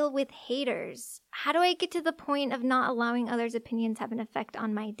deal with haters? How do I get to the point of not allowing others' opinions have an effect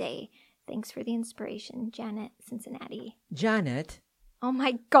on my day? Thanks for the inspiration, Janet, Cincinnati." Janet. Oh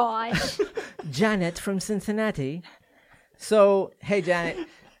my gosh. Janet from Cincinnati. So, hey, Janet.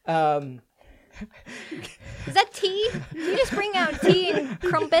 Is that tea? Did you just bring out tea and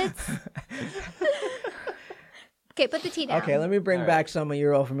crumpets? Okay, put the tea down. Okay, let me bring All back something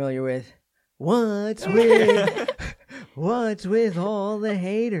you're all familiar with. What's with all the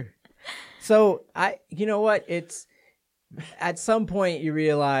hater? So you know what? It's at some point you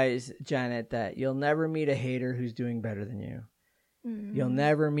realize, Janet, that you'll never meet a hater who's doing better than you. You'll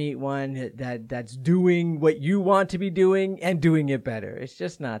never meet one that's doing what you want to be doing and doing it better. It's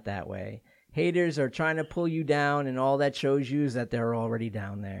just not that way. Haters are trying to pull you down, and all that shows you is that they're already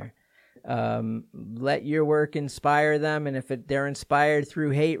down there. Let your work inspire them, and if they're inspired through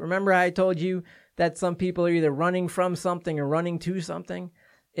hate, remember I told you that some people are either running from something or running to something.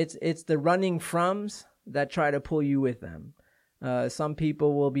 It's the running froms that try to pull you with them. Some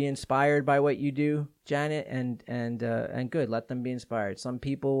people will be inspired by what you do, Janet, and good. Let them be inspired. Some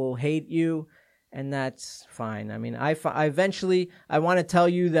people will hate you, and that's fine. I mean, I eventually want to tell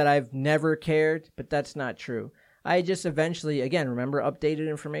you that I've never cared, but that's not true. I just eventually, again, remember updated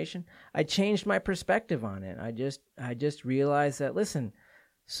information? I changed my perspective on it. I just realized that, listen,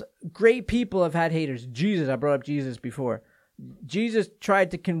 great people have had haters. Jesus, I brought up Jesus before. Jesus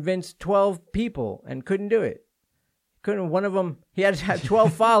tried to convince 12 people and couldn't do it. One of them, he had to have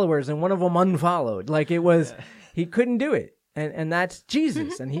 12 followers and one of them unfollowed. He couldn't do it. And that's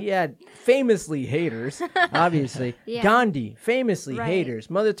Jesus. And he had famously haters, obviously. Yeah. Gandhi, famously Right. haters.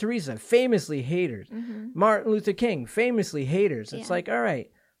 Mother Teresa, famously haters. Martin Luther King, famously haters. It's Yeah. like, all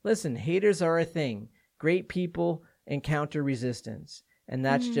right, listen, haters are a thing. Great people encounter resistance. And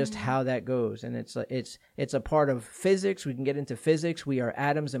that's just how that goes. And it's a part of physics. We can get into physics. We are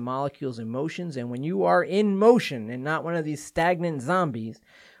atoms and molecules and motions. And when you are in motion and not one of these stagnant zombies,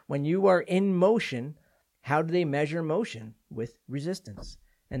 when you are in motion, how do they measure motion? With resistance.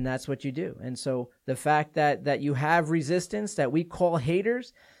 And that's what you do. And so the fact that you have resistance that we call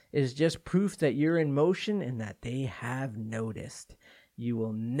haters is just proof that you're in motion and that they have noticed. You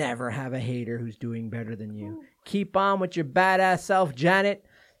will never have a hater who's doing better than you. Keep on with your badass self, Janet,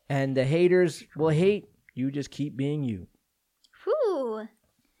 and the haters will hate. You just keep being you. Whew.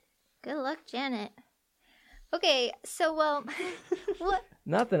 Good luck, Janet. Okay, so, well, what?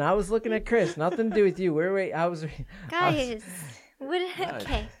 Nothing. I was looking at Chris. Nothing to do with you. Guys, what?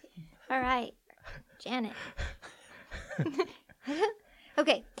 Okay. All right. Janet.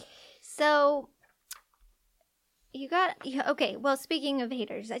 Okay, so okay, well, speaking of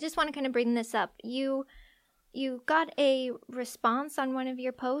haters, I just want to kind of bring this up. You got a response on one of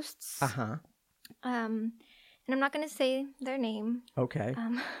your posts. Uh-huh. And I'm not going to say their name. Okay.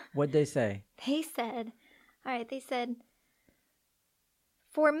 What'd they say? They said,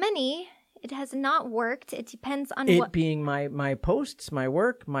 for many, it has not worked. It depends on It being my posts, my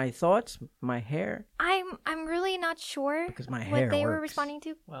work, my thoughts, my hair. I'm really not sure Because my what hair they were works. responding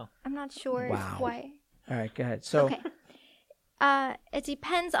to. Well, I'm not sure Wow. why. All right, go ahead. So, Okay. It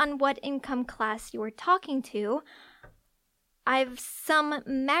depends on what income class you are talking to. I've some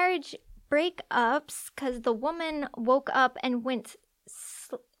marriage breakups because the woman woke up and went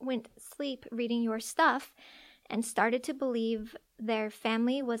sleep reading your stuff and started to believe their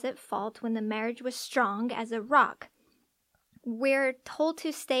family was at fault when the marriage was strong as a rock. We're told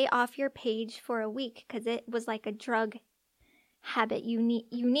to stay off your page for a week because it was like a drug habit. You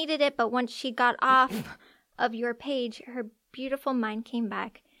needed it, but once she got off of your page, her beautiful mind came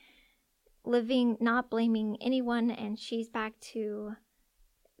back, living, not blaming anyone, and she's back to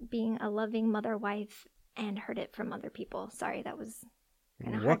being a loving mother, wife, and heard it from other people. Sorry, that was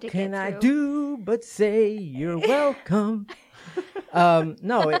kind of hard what to can get I through. do but say you're welcome?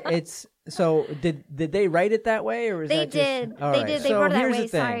 No, it's so. Did they write it that way, or was They that did. Just, all They right. did. They So wrote it that here's way. the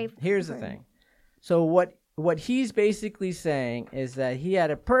thing. Sorry Here's the for- thing. So what he's basically saying is that he had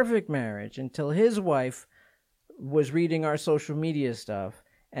a perfect marriage until his wife was reading our social media stuff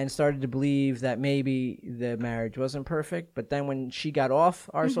and started to believe that maybe the marriage wasn't perfect. But then when she got off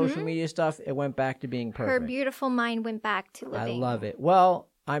our social media stuff, it went back to being perfect. Her beautiful mind went back to I living. love it. Well,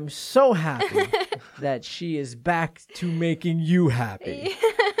 I'm so happy that she is back to making you happy.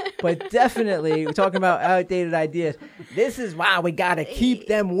 But definitely, we're talking about outdated ideas. This is why we got to keep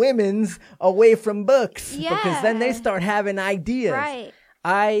them women's away from books. Because then they Yeah. start having ideas. Right.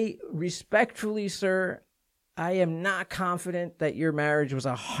 I respectfully, sir, I am not confident that your marriage was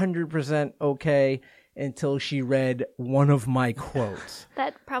 100% okay until she read one of my quotes.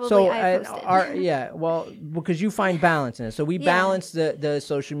 That probably I posted. Because you find balance in it. So we balance the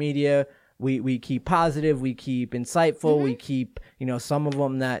social media. We keep positive, we keep insightful, we keep, some of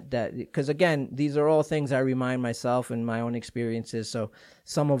them that, because again, these are all things I remind myself in my own experiences. So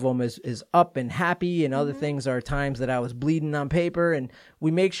some of them is up and happy, and other things are times that I was bleeding on paper, and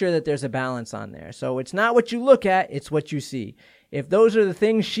we make sure that there's a balance on there. So it's not what you look at, it's what you see. If those are the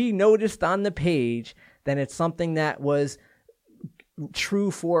things she noticed on the page, then it's something that was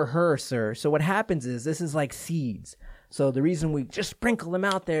true for her, sir. So what happens is, this is like seeds. So the reason we just sprinkle them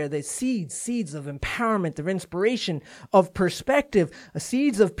out there, the seeds of empowerment, of inspiration, of perspective,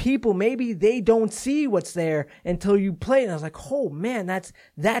 seeds of people, maybe they don't see what's there until you play. And I was like, oh man,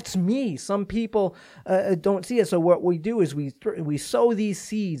 that's me. Some people don't see it. So what we do is we sow these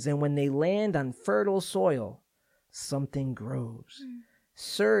seeds, and when they land on fertile soil, something grows.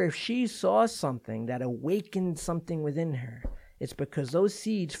 Sir, if she saw something that awakened something within her, it's because those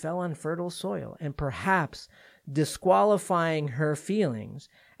seeds fell on fertile soil, and perhaps disqualifying her feelings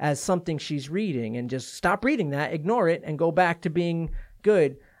as something she's reading, and just stop reading that, ignore it, and go back to being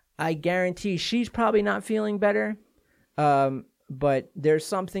good. I guarantee she's probably not feeling better, but there's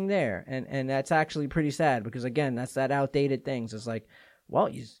something there, and that's actually pretty sad, because again, that's that outdated things. It's like, well,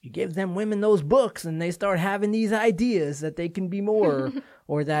 you give them women those books, and they start having these ideas that they can be more,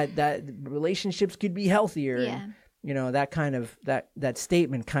 or that relationships could be healthier. Yeah. And, that kind of that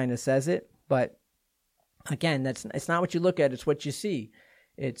statement kind of says it, but again, it's not what you look at, it's what you see.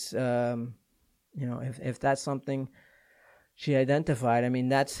 It's if that's something she identified, I mean,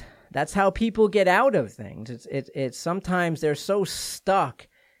 that's how people get out of things. It's sometimes they're so stuck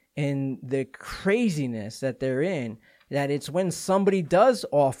in the craziness that they're in, that it's when somebody does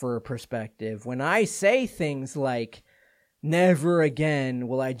offer a perspective, when I say things like, never again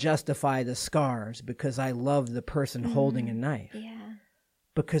will I justify the scars because I love the person holding a knife. Yeah.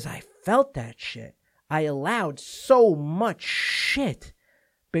 Because I felt that shit. I allowed so much shit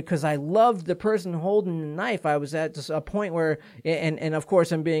because I loved the person holding the knife. I was at a point where, and of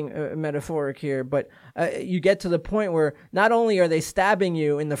course I'm being metaphoric here, but you get to the point where not only are they stabbing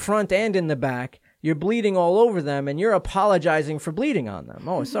you in the front and in the back, you're bleeding all over them, and you're apologizing for bleeding on them.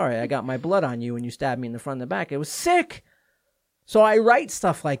 Oh, sorry, I got my blood on you when you stabbed me in the front and the back. It was sick. So I write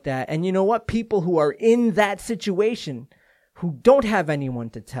stuff like that. And you know what? People who are in that situation, who don't have anyone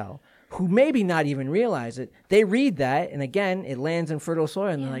to tell, who maybe not even realize it, they read that, and again, it lands in fertile soil,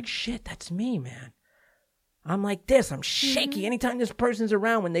 and they're like, shit, that's me, man. I'm like this. I'm shaky. Anytime this person's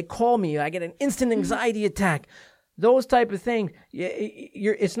around, when they call me, I get an instant anxiety attack. Those type of things,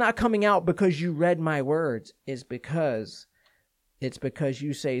 it's not coming out because you read my words. It's because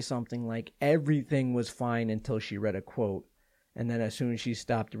you say something like, everything was fine until she read a quote. And then as soon as she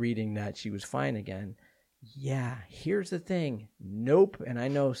stopped reading that, she was fine again. Yeah, here's the thing. Nope. And I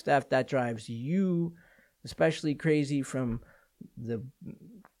know, Steph, that drives you especially crazy from the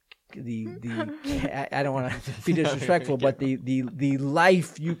I don't want to be disrespectful, but the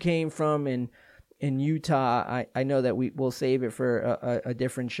life you came from in Utah. I know that we'll save it for a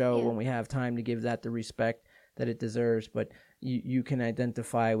different show when we have time to give that the respect that it deserves. But you can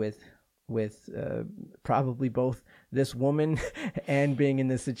identify with probably both this woman and being in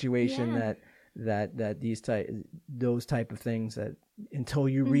this situation that those type of things, that until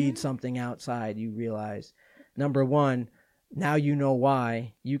you read something outside, you realize, number one, now you know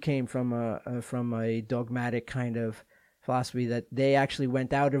why you came from a dogmatic kind of philosophy, that they actually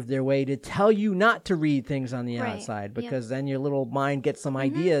went out of their way to tell you not to read things on the outside, because then your little mind gets some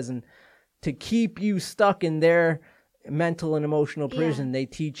ideas, and to keep you stuck in their mental and emotional prison, they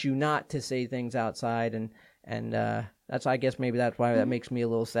teach you not to say things outside, and that's, I guess maybe that's why that makes me a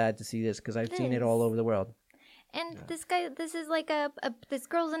little sad to see this, because I've seen it all over the world. And this is like this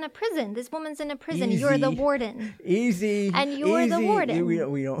girl's in a prison. This woman's in a prison. Easy. You're the warden. Easy. And you're the warden.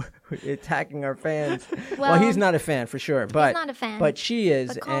 We don't attacking our fans. Well, he's not a fan for sure, but he's not a fan. But she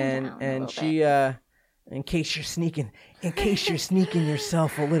is, and she in case you're sneaking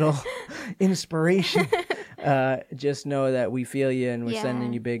yourself a little inspiration, just know that we feel you, and we're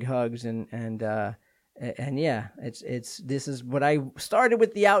sending you big hugs, and yeah, this is what I started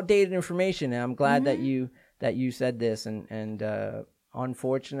with, the outdated information, and I'm glad that you said this, and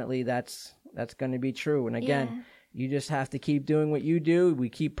unfortunately that's going to be true. And again, You just have to keep doing what you do. We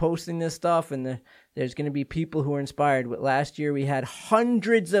keep posting this stuff, and there's going to be people who are inspired. Last year, we had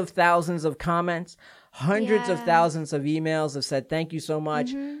hundreds of thousands of comments, hundreds of thousands of emails that said, thank you so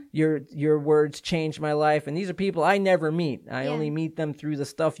much. Your words changed my life. And these are people I never meet. I only meet them through the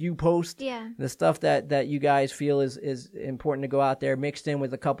stuff you post, the stuff that you guys feel is important to go out there, mixed in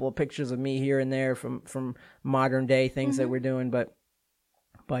with a couple of pictures of me here and there from modern day things that we're doing. But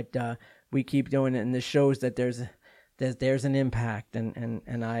we keep doing it, and this shows that there's an impact,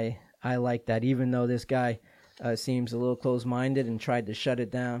 and I like that, even though this guy seems a little closed-minded and tried to shut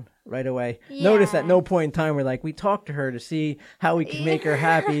it down right away. Notice at no point in time we talked to her to see how we could make her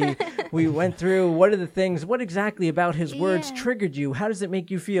happy. We went through what exactly about his words triggered you? How does it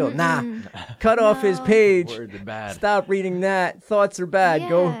make you feel? Cut off his page. Words are bad. Stop reading that. Thoughts are bad.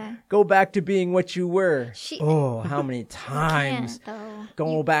 Go back to being what you were. How many times?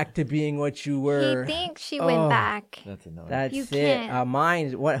 Go back to being what you were. He thinks she went back. That's annoying. That's You it. can't. A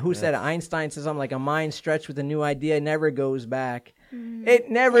mind. Who said it? Einstein says something like a mind stretched with a new idea never goes back. It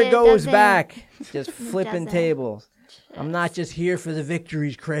never It goes doesn't. back. Just flipping doesn't. tables. I'm not just here for the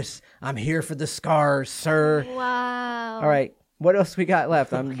victories, Chris. I'm here for the scars, sir. Wow. All right. What else we got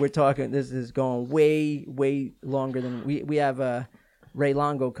left? We're talking. This is going way, way longer than we have. Ray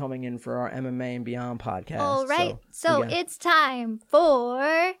Longo coming in for our MMA and Beyond podcast. All right. So we got- it's time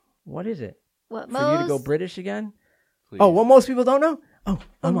for what is it? what For you to go most British again? Please. Oh, what most people don't know? Oh,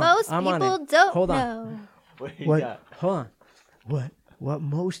 I'm on. most I'm on people it. don't Hold on. know. What you What? got? Hold on. What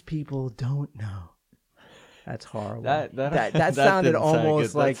most people don't know. That's horrible. That that sounded didn't sound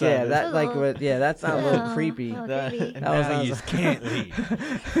almost good. like That that sounded a little Oh, creepy. oh, That, creepy. now was- you can't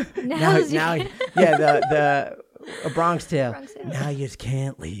leave. Now, the Bronx Tale. Bronx Tale. Now you just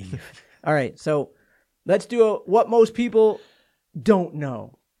can't leave. All right, so let's do what most people don't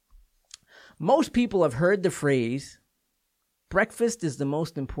know. Most people have heard the phrase, breakfast is the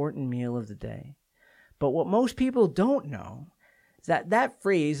most important meal of the day. But what most people don't know is that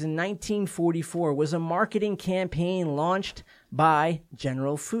phrase in 1944 was a marketing campaign launched by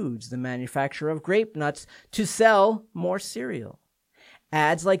General Foods, the manufacturer of grape nuts, to sell more cereal.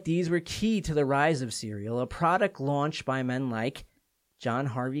 Ads like these were key to the rise of cereal, a product launched by men like John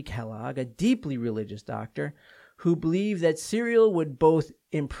Harvey Kellogg, a deeply religious doctor, who believed that cereal would both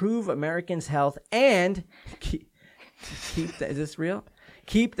improve Americans' health and is this real?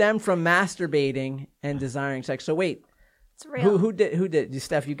 Keep them from masturbating and desiring sex. So wait, It's real. who did?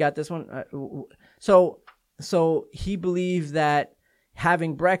 Steph, you got this one? So he believed that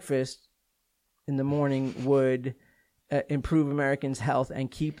having breakfast in the morning would improve Americans' health and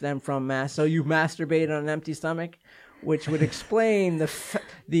keep them from So you masturbate on an empty stomach, which would explain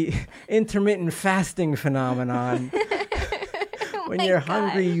the intermittent fasting phenomenon. When my you're God.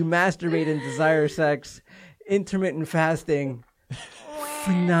 hungry, you masturbate and desire sex. Intermittent fasting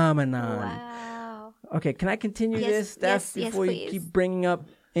phenomenon. Wow. Okay, can I continue Yes, this, Steph, yes, before you please. keep bringing up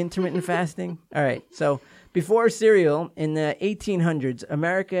intermittent fasting? All right, so before cereal in the 1800s,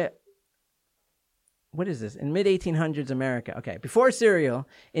 America... What is this? In mid-1800s America. Okay, before cereal,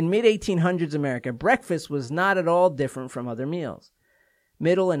 in mid-1800s America, breakfast was not at all different from other meals.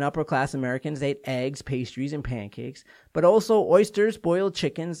 Middle and upper-class Americans ate eggs, pastries, and pancakes, but also oysters, boiled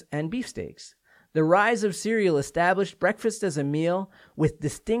chickens, and beefsteaks. The rise of cereal established breakfast as a meal with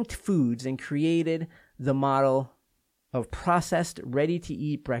distinct foods and created the model of processed,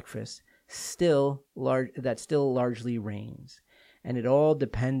 ready-to-eat breakfast that still largely reigns. And it all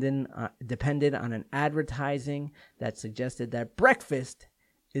depended on an advertising that suggested that breakfast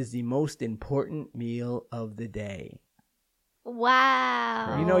is the most important meal of the day.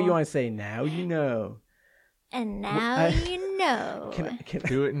 Wow. You know you want to say, now you know. And now you know. Can I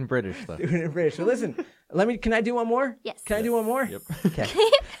Do it in British, though. do it in British? So listen, can I do one more? Yes. Can I do one more? Yep. Okay.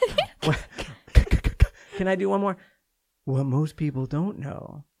 Can I do one more? What most people don't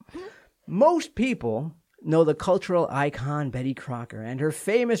know. Most people know the cultural icon Betty Crocker and her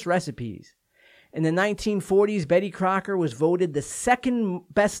famous recipes. In the 1940s, Betty Crocker was voted the second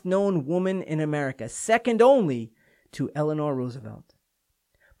best known woman in America, second only to Eleanor Roosevelt.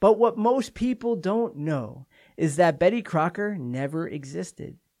 But what most people don't know is that Betty Crocker never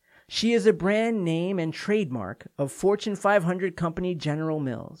existed. She is a brand name and trademark of Fortune 500 company General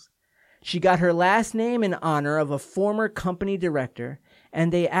Mills. She got her last name in honor of a former company director,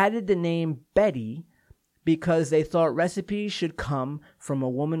 and they added the name Betty because they thought recipes should come from a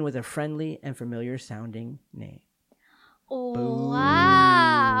woman with a friendly and familiar sounding name.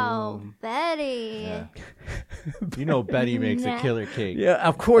 Wow, Boom. Betty. Yeah. You know Betty makes a Nah. killer cake. Yeah,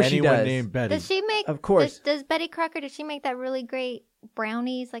 of course Anyone she does. named Betty. Does she make? Of course. Does Betty Crocker? Does she make that really great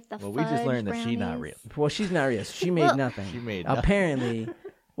brownies, like the Well, fudge we just learned that she's not brownies? real. Well, she's not real. She made Well- nothing. She made nothing. Apparently,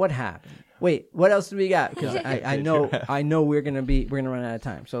 what happened? Wait, what else do we got? Because I know we're gonna run out of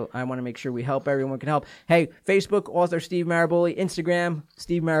time. So I want to make sure we help everyone can help. Hey, Facebook author Steve Maraboli, Instagram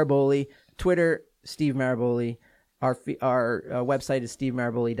Steve Maraboli, Twitter Steve Maraboli. Our website is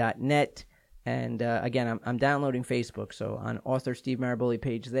stevemaraboli.net. And again, I'm downloading Facebook. So on author Steve Maraboli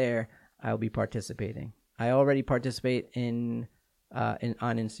page there, I'll be participating. I already participate on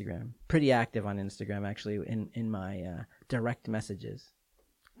Instagram. Pretty active on Instagram actually in my direct messages.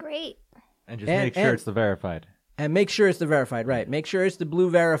 Great. And just And- make sure and- it's the verified. And make sure it's the verified, right? Make sure it's the blue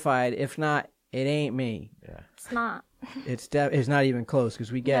verified. If not, it ain't me. Yeah. It's not. It's not even close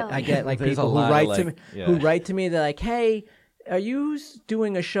because No. I get like There's people a who lot of, write like, to me yeah. who write to me. They're like, "Hey, are you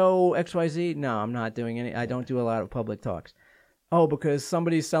doing a show XYZ?" No, I'm not doing any. I don't do a lot of public talks. Oh, because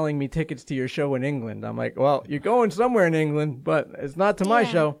somebody's selling me tickets to your show in England. I'm like, well, you're going somewhere in England, but it's not to my Yeah.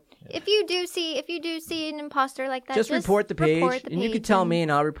 show. If you do see an imposter like that, Just report the page, report the and you page can tell and- me,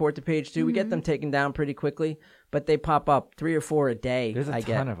 and I'll report the page too. We get them taken down pretty quickly, but they pop up 3 or 4 a day. There's a I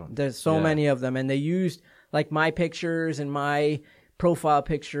ton get. of 'em. There's so Yeah. many of them, and they used like my pictures and my profile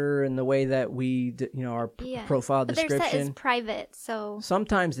picture and the way that we, our Yeah. profile But their set is description. private, so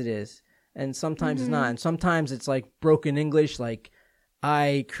Sometimes it is, and sometimes it's Mm-hmm. not, and sometimes it's like broken English, like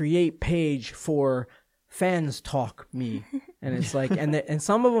I create page for fans talk me, and it's like, and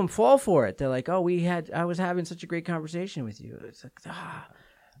some of them fall for it. They're like, oh, I was having such a great conversation with you. It's like,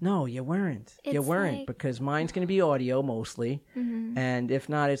 no, you weren't. You It's weren't, like- because mine's going to be audio mostly, and if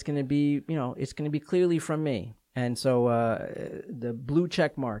not, it's going to be, it's going to be clearly from me. And so the blue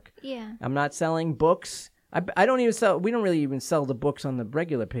check mark. yeah. I'm not selling books. I don't even sell. We don't really even sell the books on the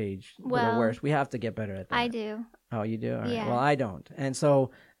regular page. Well, Worse. We have to get better at that. I do. Oh, you do? All right. Yeah. Well, I don't. And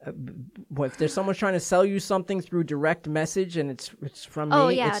so, if there's someone trying to sell you something through direct message and it's from me, Oh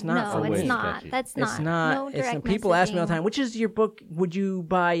yeah, it's not no, from it's me. not. sketchy. That's It's not. not. No It's direct people ask me all the messaging. time, which is your book would you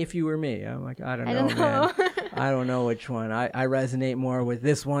buy if you were me? I'm like, I don't know, don't know. man. I don't know which one. I resonate more with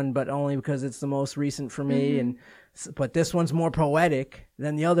this one, but only because it's the most recent for me, and but this one's more poetic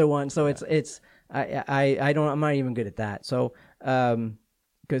than the other one. So I'm not even good at that. So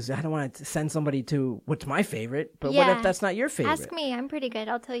because I don't want to send somebody to what's my favorite, but what if Yeah. that's not your favorite? Ask me. I'm pretty good.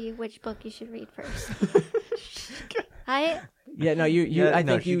 I'll tell you which book you should read first. I Yeah, no, you. Yeah, I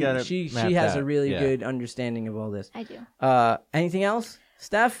no, think she you. got it She mapped has a out. really Yeah. good understanding of all this. do. Anything else,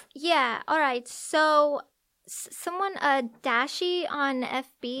 Steph? Yeah. All right. So someone Dashi on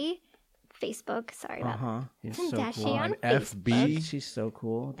Facebook. Sorry about huh. She's so Dashi cool. on FB. She's so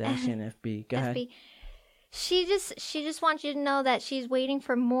cool. Dashi and FB. Go ahead. FB. She just wants you to know that she's waiting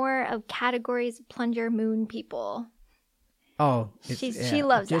for more of categories of plunger moon people. Oh, She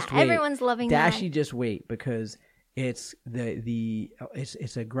loves just that. wait. Everyone's loving Dashi. that. Just wait, because it's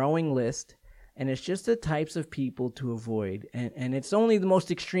it's a growing list, and it's just the types of people to avoid, and it's only the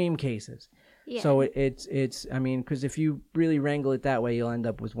most extreme cases. Yeah. So it's I mean, because if you really wrangle it that way, you'll end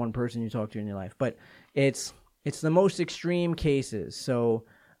up with one person you talk to in your life. But it's the most extreme cases. So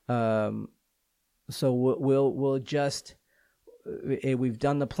we'll just we've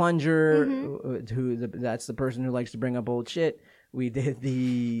done the plunger. That's the person who likes to bring up old shit. We did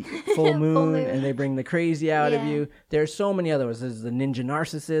the full moon, moon. and they bring the crazy out of Yeah. you. There's so many other ones. There's the ninja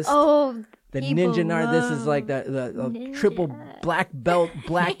narcissist. Oh, The people ninja this is like the Ninja. triple black belt,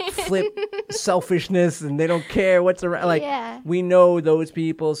 black flip selfishness, and they don't care what's around. Like Yeah. we know those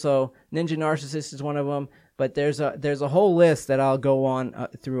people. So ninja narcissist is one of them. But there's a whole list that I'll go on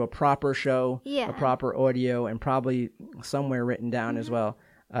through a proper show, Yeah. a proper audio, and probably somewhere written down as well.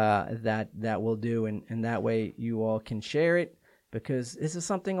 That we'll do, and that way you all can share it, because this is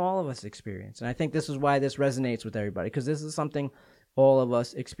something all of us experience, and I think this is why this resonates with everybody, because this is something all of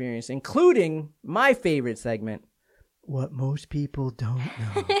us experience, including my favorite segment, what most people don't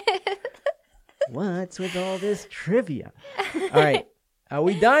know. What's with all this trivia? All right, are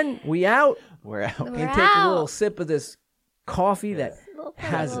we done? We out? We're out. We're And take a little out. sip of this coffee that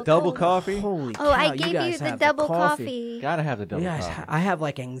has little Double cold. coffee. holy Oh, cow, I gave guys you the have double coffee. Gotta have the double Yes, coffee. I have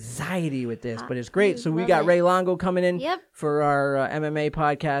like anxiety with this, but it's great. you So we love got it. Ray Longo coming in Yep. for our MMA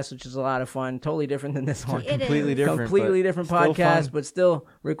podcast, which is a lot of fun. Totally different than this one. It is. Completely different. Completely but different still podcast, fun. but still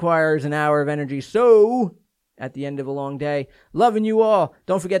requires an hour of energy. So at the end of a long day, loving you all.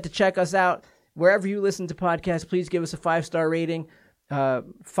 Don't forget to check us out wherever you listen to podcasts. Please give us a 5-star rating.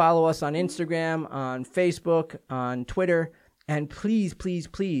 Follow us on Instagram, on Facebook, on Twitter. And please, please,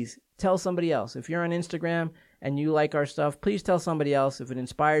 please tell somebody else. If you're on Instagram and you like our stuff, please tell somebody else. If it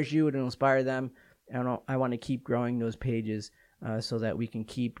inspires you, it'll inspire them. And I want to keep growing those pages so that we can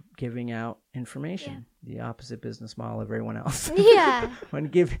keep giving out information. The opposite business model of everyone else. Yeah. I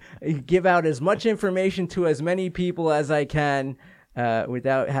want to give out as much information to as many people as I can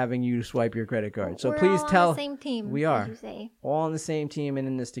without having you swipe your credit card. So We're please all tell. on the same team. We are as you say. all on the same team and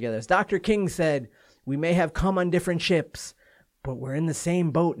in this together. As Dr. King said, we may have come on different ships, but we're in the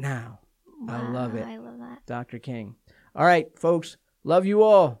same boat now. I love it. I love that. Dr. King. All right, folks. Love you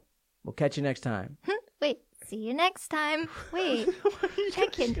all. We'll catch you next time. Wait. See you next time. Wait.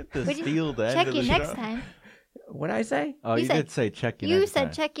 Check in. Get the Would you- steal the end check of you the next show. time. What'd I say? Oh, You you said- did say check you You next said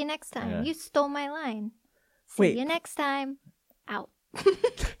time. check you next time. Yeah. You stole my line. See Wait. you next time. Out.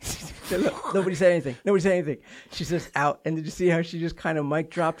 Look, nobody said anything. Nobody said anything. She says out. And did you see how she just kind of mic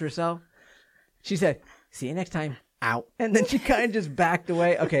dropped herself? She said, see you next time. Out. And then she kind of just backed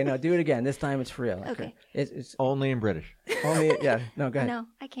away. Okay, no, do it again. This time it's for real. Okay. It's Only in British. only, yeah. No, go ahead. No,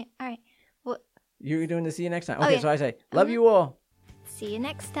 I can't. All right. Well, You're doing the see you next time. Oh, Okay, yeah. so I say, love you all. see you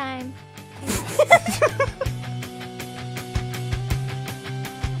next time.